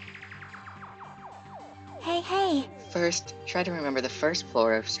 Hey. First, try to remember the first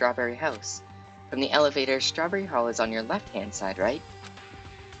floor of Strawberry House. From the elevator, Strawberry Hall is on your left-hand side, right?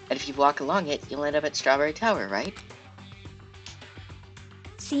 And if you walk along it, you'll end up at Strawberry Tower, right?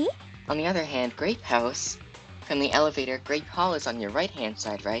 See? On the other hand, Grape House, from the elevator, Grape Hall is on your right-hand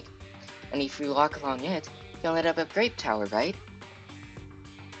side, right? And if you walk along it, you'll end up at Grape Tower, right?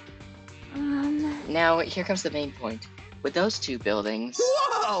 Now, here comes the main point. With those two buildings...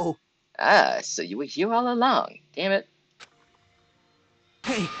 Whoa! Ah, so you were here all along. Damn it.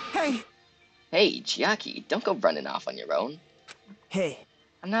 Hey. Hey, Chiaki, don't go running off on your own. Hey.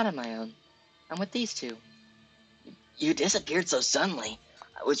 I'm not on my own. I'm with these two. You disappeared so suddenly.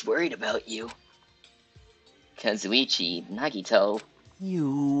 I was worried about you. Kazuichi, Nagito.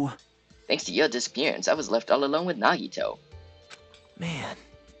 You... Thanks to your disappearance, I was left all alone with Nagito. Man.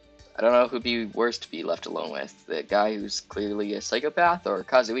 I don't know who'd be worse to be left alone with. The guy who's clearly a psychopath or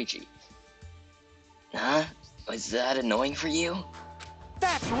Kazuichi? Huh? Was that annoying for you?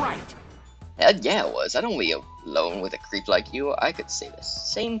 That's right! Yeah, it was. I don't be alone with a creep like you. I could say the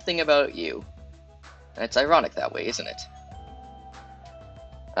same thing about you. And it's ironic that way, isn't it?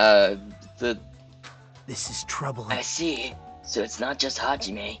 This is troubling. I see. So it's not just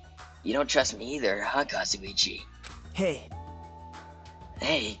Hajime. You don't trust me either, huh, Kazuichi? Hey.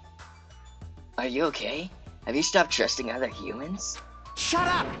 Hey. Are you okay? Have you stopped trusting other humans? Shut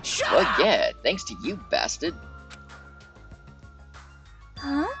up! Shut Well, up! yeah, thanks to you, bastard.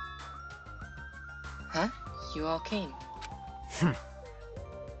 Huh? Huh? You all came.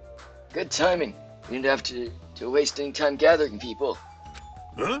 Good timing. You didn't have to waste any time gathering people.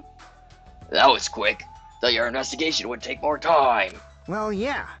 Huh? That was quick. Thought your investigation would take more time. Well,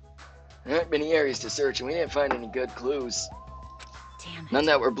 yeah. There aren't many areas to search, and we didn't find any good clues. Damn it. None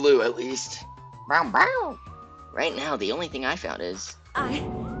that were blue, at least. Bow bow! Right now, the only thing I found is there's I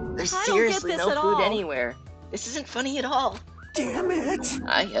don't get seriously this no at food all. anywhere. This isn't funny at all. Damn it!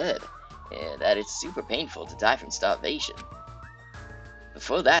 I heard that it's super painful to die from starvation.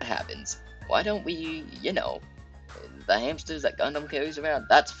 Before that happens, why don't we, the hamsters that Gundam carries around?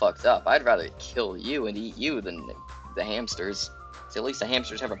 That's fucked up. I'd rather kill you and eat you than the hamsters. So at least the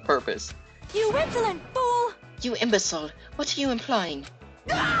hamsters have a purpose. You insolent fool! You imbecile! What are you implying?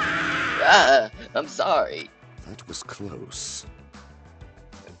 I'm sorry. That was close.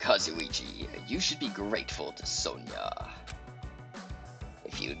 Kazuichi, you should be grateful to Sonya.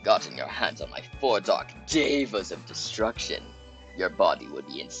 If you had gotten your hands on my 4 dark devas of destruction, your body would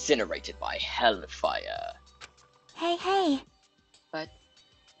be incinerated by hellfire. Hey. But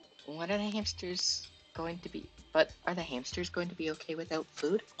what are the hamsters going to be? But are the hamsters going to be okay without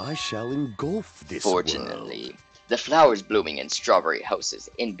food? I shall engulf this Fortunately, the flowers blooming in Strawberry House's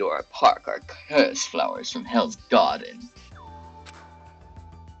indoor park are cursed flowers from Hell's Garden.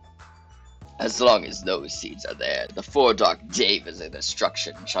 As long as those seeds are there, the four dark davas of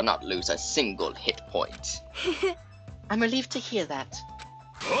destruction shall not lose a single hit point. I'm relieved to hear that.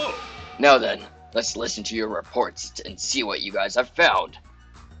 Now then, let's listen to your reports and see what you guys have found.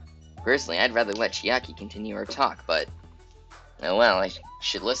 Personally, I'd rather let Chiaki continue her talk, but... oh well, I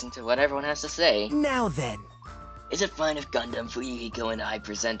should listen to what everyone has to say. Now then. Is it fine if Gundam, Fuyuhiko, and I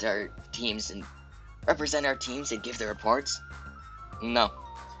represent our teams and give the reports? No.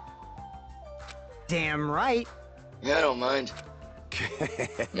 Damn right. Yeah, I don't mind.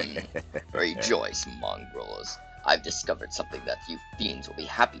 Rejoice, mongrels. I've discovered something that you fiends will be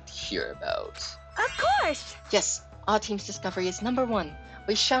happy to hear about. Of course! Yes, our team's discovery is number 1.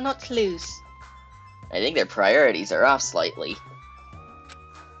 We shall not lose. I think their priorities are off slightly.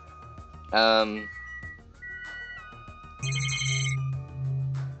 Alright,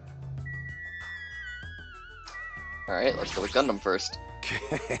 let's go with Gundam first.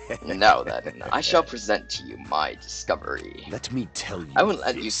 Now then, I shall present to you my discovery. Let me tell you. I won't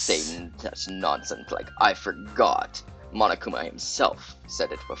let you say such nonsense like I forgot. Monokuma himself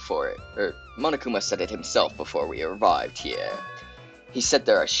said it before Monokuma said it himself before we arrived here. He said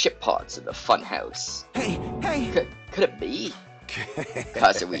there are ship pods in the funhouse. Hey! Could it be?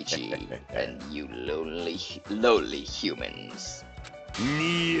 Kazuichi and you lowly humans.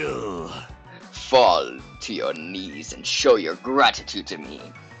 Kneel. Fall to your knees and show your gratitude to me,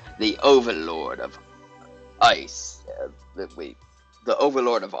 the Overlord of Ice. The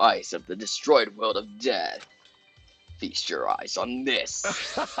Overlord of Ice of the destroyed world of death. Feast your eyes on this.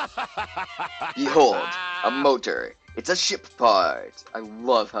 Behold, a motor. It's a ship part. I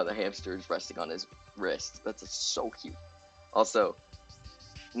love how the hamster is resting on his wrist. That's so cute. Also,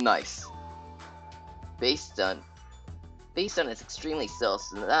 nice. Based on its extremely still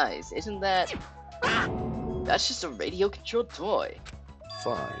size, isn't that? That's just a radio-controlled toy.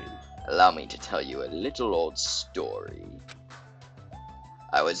 Fine. Allow me to tell you a little old story.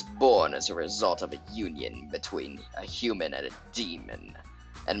 I was born as a result of a union between a human and a demon,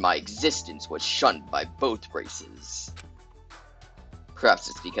 and my existence was shunned by both races. Perhaps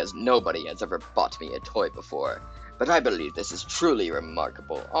it's because nobody has ever bought me a toy before, but I believe this is truly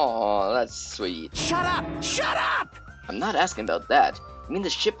remarkable. Aw, that's sweet. Shut up! Shut up! I'm not asking about that. You mean the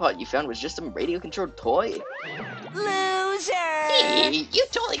ship pod you found was just some radio-controlled toy? Loser! You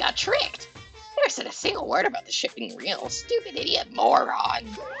totally got tricked. Never said a single word about the ship being real. Stupid idiot moron.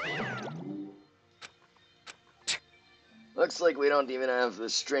 Looks like we don't even have the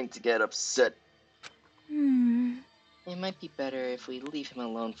strength to get upset. It might be better if we leave him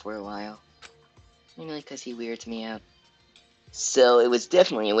alone for a while. Mainly because he weirds me out. So, it was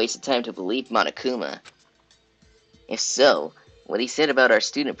definitely a waste of time to believe Monokuma. If so, what he said about our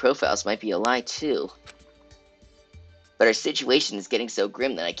student profiles might be a lie too. But our situation is getting so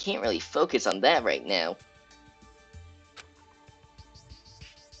grim that I can't really focus on that right now.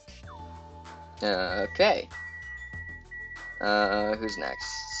 Okay. Who's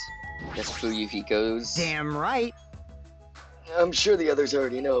next? Guess Fuyuhiko's. Damn right. I'm sure the others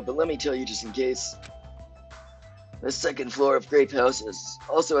already know, but let me tell you just in case. The second floor of Grape House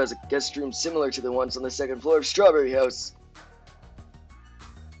also has a guest room similar to the ones on the second floor of Strawberry House.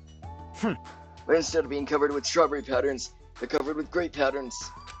 But instead of being covered with strawberry patterns, they're covered with grape patterns.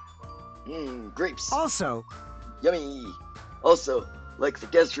 Grapes. Also, Yummy. Also, like the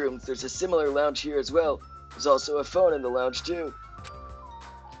guest rooms, there's a similar lounge here as well. There's also a phone in the lounge too.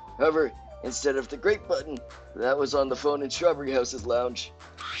 However, instead of the grape button, that was on the phone in Strawberry House's lounge.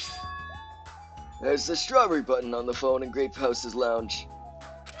 There's the strawberry button on the phone in Grape House's lounge.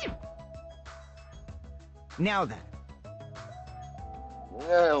 now then.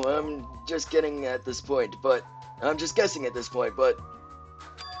 No, I'm just guessing at this point, but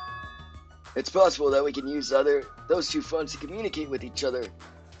it's possible that we can use those two phones to communicate with each other.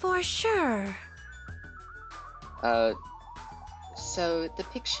 For sure. So the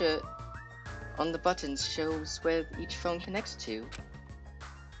picture on the buttons shows where each phone connects to.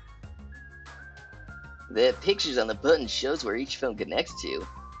 The pictures on the button shows where each phone connects to.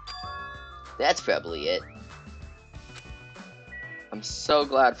 That's probably it. I'm so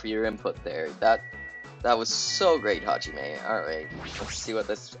glad for your input there. That was so great, Hajime. Alright, let's see what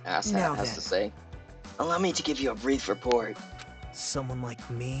this asshat Now has then. to say. Allow me to give you a brief report. Someone like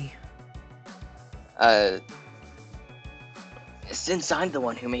me? Since I'm the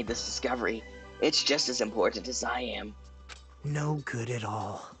one who made this discovery, it's just as important as I am. No good at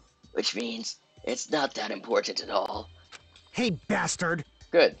all. Which means it's not that important at all. Hey, bastard!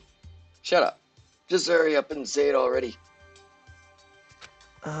 Good. Shut up. Just hurry up and say it already.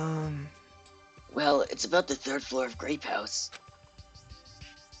 Well, it's about the 3rd floor of Grape House.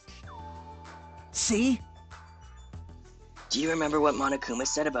 See? Do you remember what Monokuma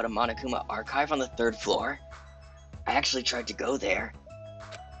said about a Monokuma archive on the 3rd floor? I actually tried to go there.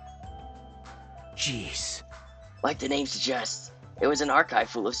 Jeez. Like the name suggests, it was an archive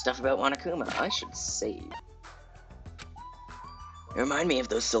full of stuff about Monokuma. I should save. You remind me of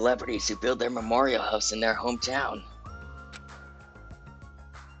those celebrities who build their memorial house in their hometown.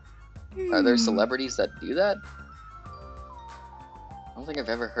 Are there celebrities that do that? I don't think I've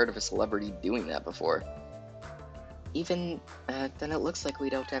ever heard of a celebrity doing that before. Even, then it looks like we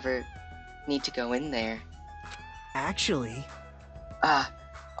don't ever need to go in there. Actually...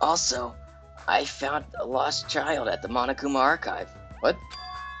 Also, I found a lost child at the Monokuma archive. What?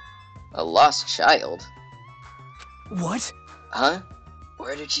 A lost child? What? Huh?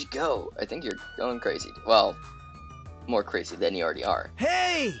 Where did she go? I think you're going crazy. Well, more crazy than you already are.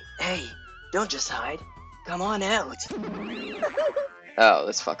 Hey! Hey, don't just hide. Come on out. Oh,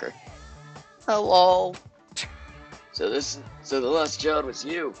 this fucker. Hello. So the lost child was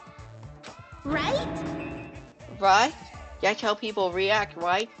you. Right? Right? That's how people react,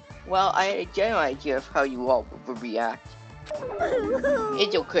 right? Well, I had a general idea of how you all would react.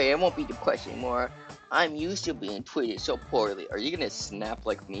 It's okay, I won't be depressed anymore. I'm used to being treated so poorly. Are you gonna snap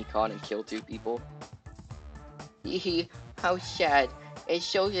like Mikon and kill 2 people? Hee how sad. It's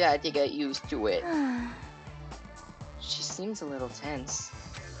so sad to get used to it. She seems a little tense.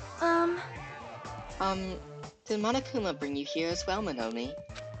 Did Monokuma bring you here as well, Minoni?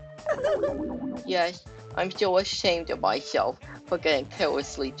 Yes, I'm so ashamed of myself for getting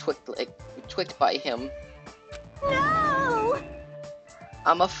carelessly tricked by him. No!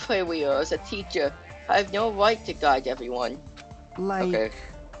 I'm a failure as a teacher. I have no right to guide everyone. Like... Okay,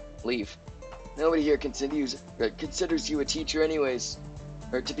 leave. Nobody here considers you a teacher anyways.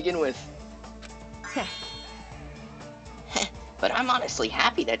 Or to begin with. But I'm honestly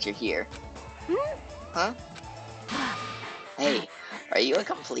happy that you're here. Huh? Hey, are you a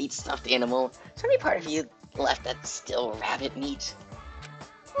complete stuffed animal? Is there any part of you left that's still rabbit meat?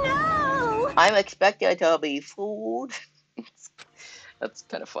 No! I'm expected to be food. That's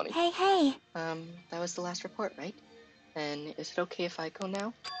kind of funny. Hey. That was the last report, right? And is it okay if I go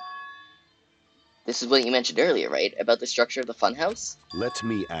now? This is what you mentioned earlier, right? About the structure of the funhouse? Let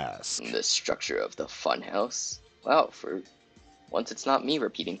me ask. The structure of the funhouse? Wow, for once it's not me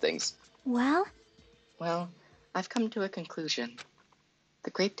repeating things. Well? Well, I've come to a conclusion. The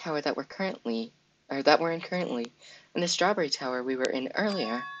grape tower that we're in currently, and the strawberry tower we were in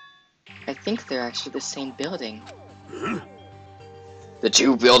earlier, I think they're actually the same building. The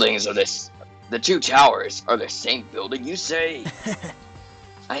 2 towers are the same building, you say?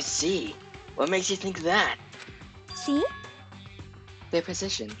 I see. What makes you think that? See? Their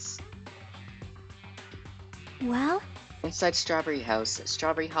positions. Well? Inside Strawberry House,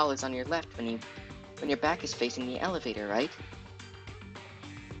 Strawberry Hall is on your left when your back is facing the elevator, right?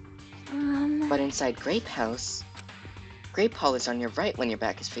 But inside Grape House, Grape Hall is on your right when your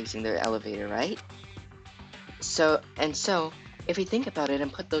back is facing the elevator, right? So, if you think about it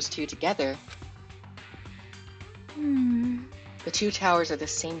and put those 2 together, the 2 towers are the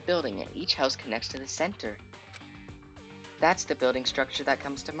same building and each house connects to the center. That's the building structure that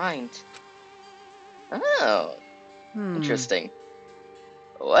comes to mind. Oh, interesting.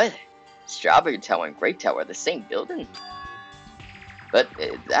 What? Strawberry Tower and Grape Tower are the same building? But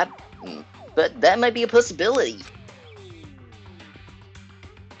that might be a possibility.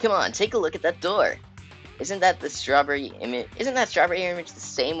 Come on, take a look at that door. Isn't that strawberry image the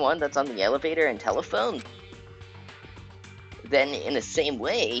same one that's on the elevator and telephone? Then, in the same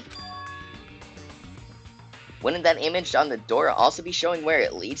way, wouldn't that image on the door also be showing where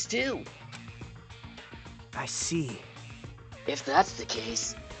it leads to? I see. If that's the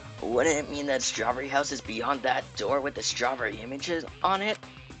case, wouldn't it mean that Strawberry House is beyond that door with the strawberry images on it?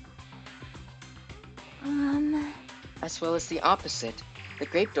 As well as the opposite. The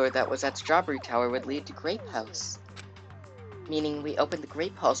grape door that was at Strawberry Tower would lead to Grape House. Meaning we opened the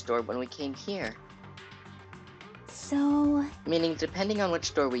Grape House door when we came here. So... Meaning depending on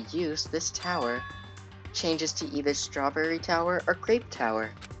which door we use, this tower changes to either Strawberry Tower or Grape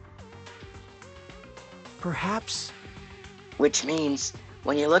Tower. Perhaps... Which means,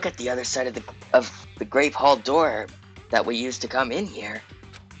 when you look at the other side of the Grape Hall door that we used to come in here...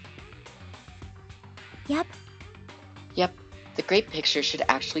 Yep. The great picture should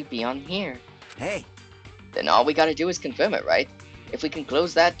actually be on here. Hey, Then all we gotta do is confirm it, right? If we can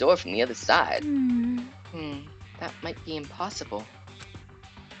close that door from the other side. That might be impossible.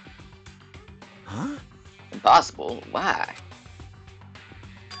 huh? Impossible? Why?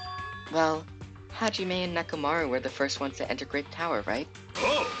 Well, Hajime and Nekomaru were the first ones to enter Grape Tower, right?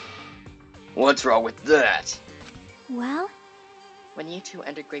 Oh! What's wrong with that? Well, When you two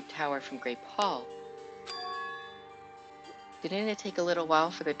entered Grape Tower from Grape Hall, didn't it take a little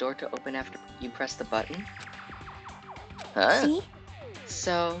while for the door to open after you pressed the button? Huh? see?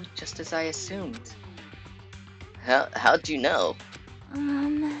 So, just as I assumed. How'd you know?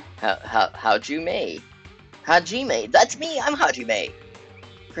 Hajime? Hajime, that's me, I'm Hajime!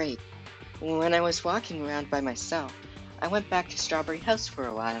 Great. When I was walking around by myself, I went back to Strawberry House for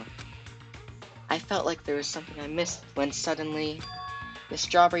a while. I felt like there was something I missed when suddenly, the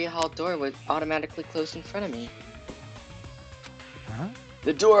Strawberry Hall door would automatically close in front of me. Huh?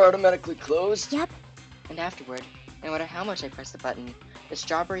 The door automatically closed? Yep. And afterward, no matter how much I pressed the button, the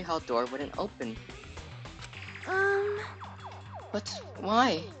Strawberry Hall door wouldn't open. But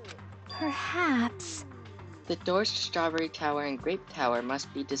why? Perhaps. The doors to Strawberry Tower and Grape Tower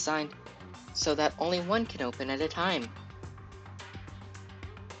must be designed so that only one can open at a time.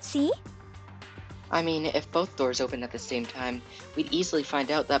 See? I mean, if both doors open at the same time, we'd easily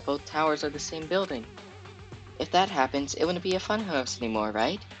find out that both towers are the same building. If that happens, it wouldn't be a funhouse anymore,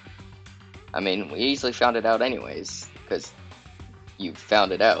 right? I mean, we easily found it out anyways, because you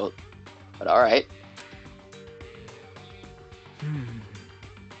found it out. But alright.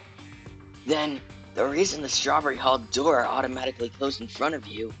 Then, the reason the Strawberry Hall door automatically closed in front of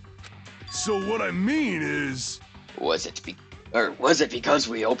you, So what I mean is... was it because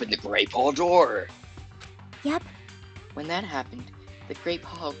we opened the Grape Hall door? Yep. When that happened, the Grape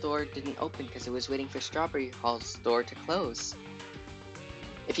Hall door didn't open because it was waiting for Strawberry Hall's door to close.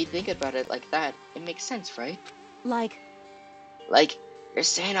 If you think about it like that, it makes sense, right? Like, Like, you're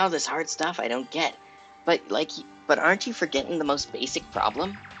saying all this hard stuff I don't get, but aren't you forgetting the most basic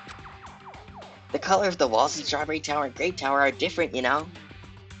problem? The color of the walls in Strawberry Tower and Grape Tower are different, you know?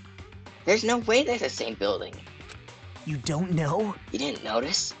 There's no way they're the same building. You don't know? You didn't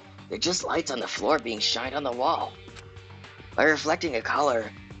notice? They're just lights on the floor being shined on the wall. By reflecting a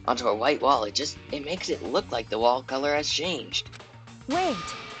color onto a white wall, it makes it look like the wall color has changed. wait.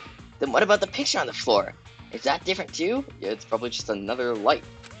 Then what about the picture on the floor? Is that different too? Yeah, it's probably just another light.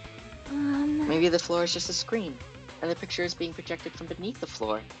 Maybe the floor is just a screen, and the picture is being projected from beneath the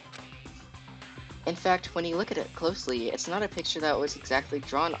floor. In fact, when you look at it closely, it's not a picture that was exactly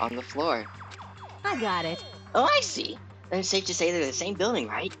drawn on the floor. I got it. Oh, I see. Then it's safe to say they're the same building,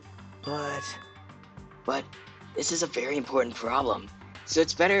 right? But... But this is a very important problem, so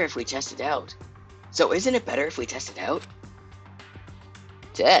it's better if we test it out. So isn't it better if we test it out?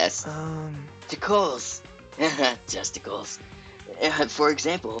 Test? Testicles. Testicles. For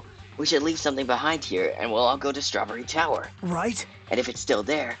example, we should leave something behind here and we'll all go to Strawberry Tower. Right? And if it's still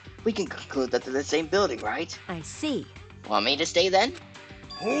there, we can conclude that they're the same building, right? I see. Want me to stay then?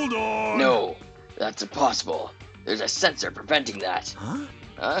 Hold on! No, that's impossible. There's a sensor preventing that. Huh?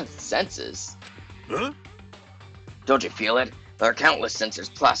 Sensors? Huh? Don't you feel it? There are countless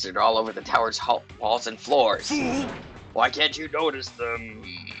sensors plastered all over the tower's walls and floors. Fool! Why can't you notice them?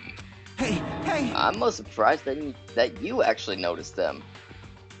 Hey! I'm most surprised that you actually noticed them.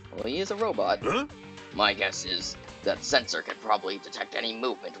 Well, he is a robot. Huh? My guess is that sensor can probably detect any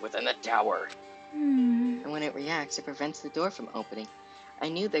movement within the tower. And when it reacts, it prevents the door from opening. I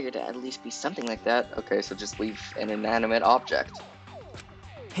knew there would at least be something like that. Okay, so just leave an inanimate object.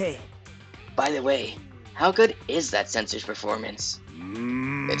 Hey! By the way, how good is that sensor's performance?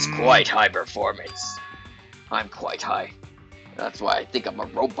 It's quite high performance. I'm quite high. That's why I think I'm a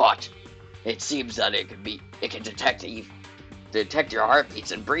robot. It seems that it can detect your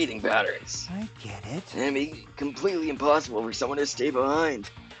heartbeats and breathing patterns. I get it. It'd be completely impossible for someone to stay behind.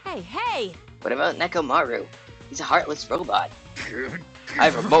 Hey! What about Nekomaru? He's a heartless robot. I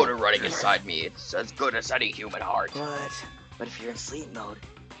have a motor running inside me. It's as good as any human heart. But if you're in sleep mode,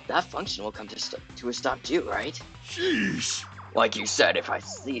 that function will come to a stop too, right? Sheesh! Like you said, if I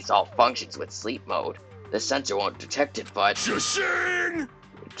cease all functions with sleep mode, the sensor won't detect it, but... Shashing!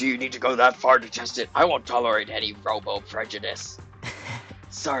 Do you need to go that far to test it? I won't tolerate any robo-prejudice.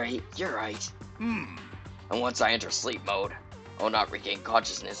 Sorry, you're right. And once I enter sleep mode, I will not regain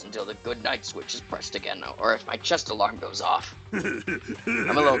consciousness until the good night switch is pressed again, or if my chest alarm goes off. I'm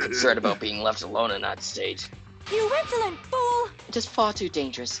a little concerned about being left alone in that state. You insolent fool! It is far too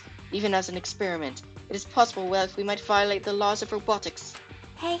dangerous. Even as an experiment, it is possible we might violate the laws of robotics.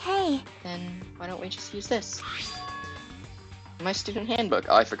 Hey! Then why don't we just use this? My student handbook.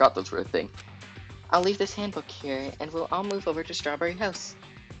 Oh, I forgot those were a thing. I'll leave this handbook here, and we'll all move over to Strawberry House.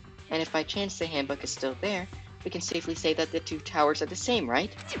 And if by chance the handbook is still there, we can safely say that the two towers are the same,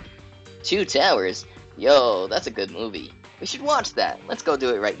 right? Two Towers? Yo, that's a good movie. We should watch that. Let's go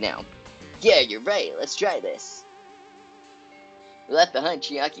do it right now. Yeah, you're right. Let's try this. We left behind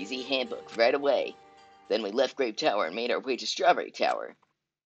Chiaki's e-handbook right away. Then we left Grape Tower and made our way to Strawberry Tower.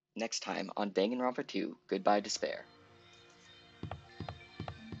 Next time on Danganronpa 2, Goodbye Despair.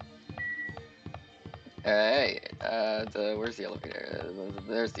 Alright, where's the elevator?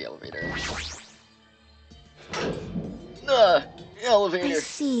 There's the elevator. Elevator!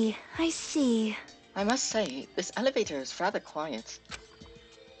 I see. I must say, this elevator is rather quiet.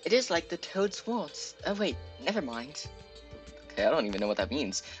 It is like the Toad's Waltz. Oh wait, never mind. Okay, I don't even know what that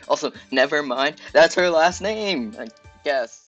means. Also, never mind, that's her last name, I guess.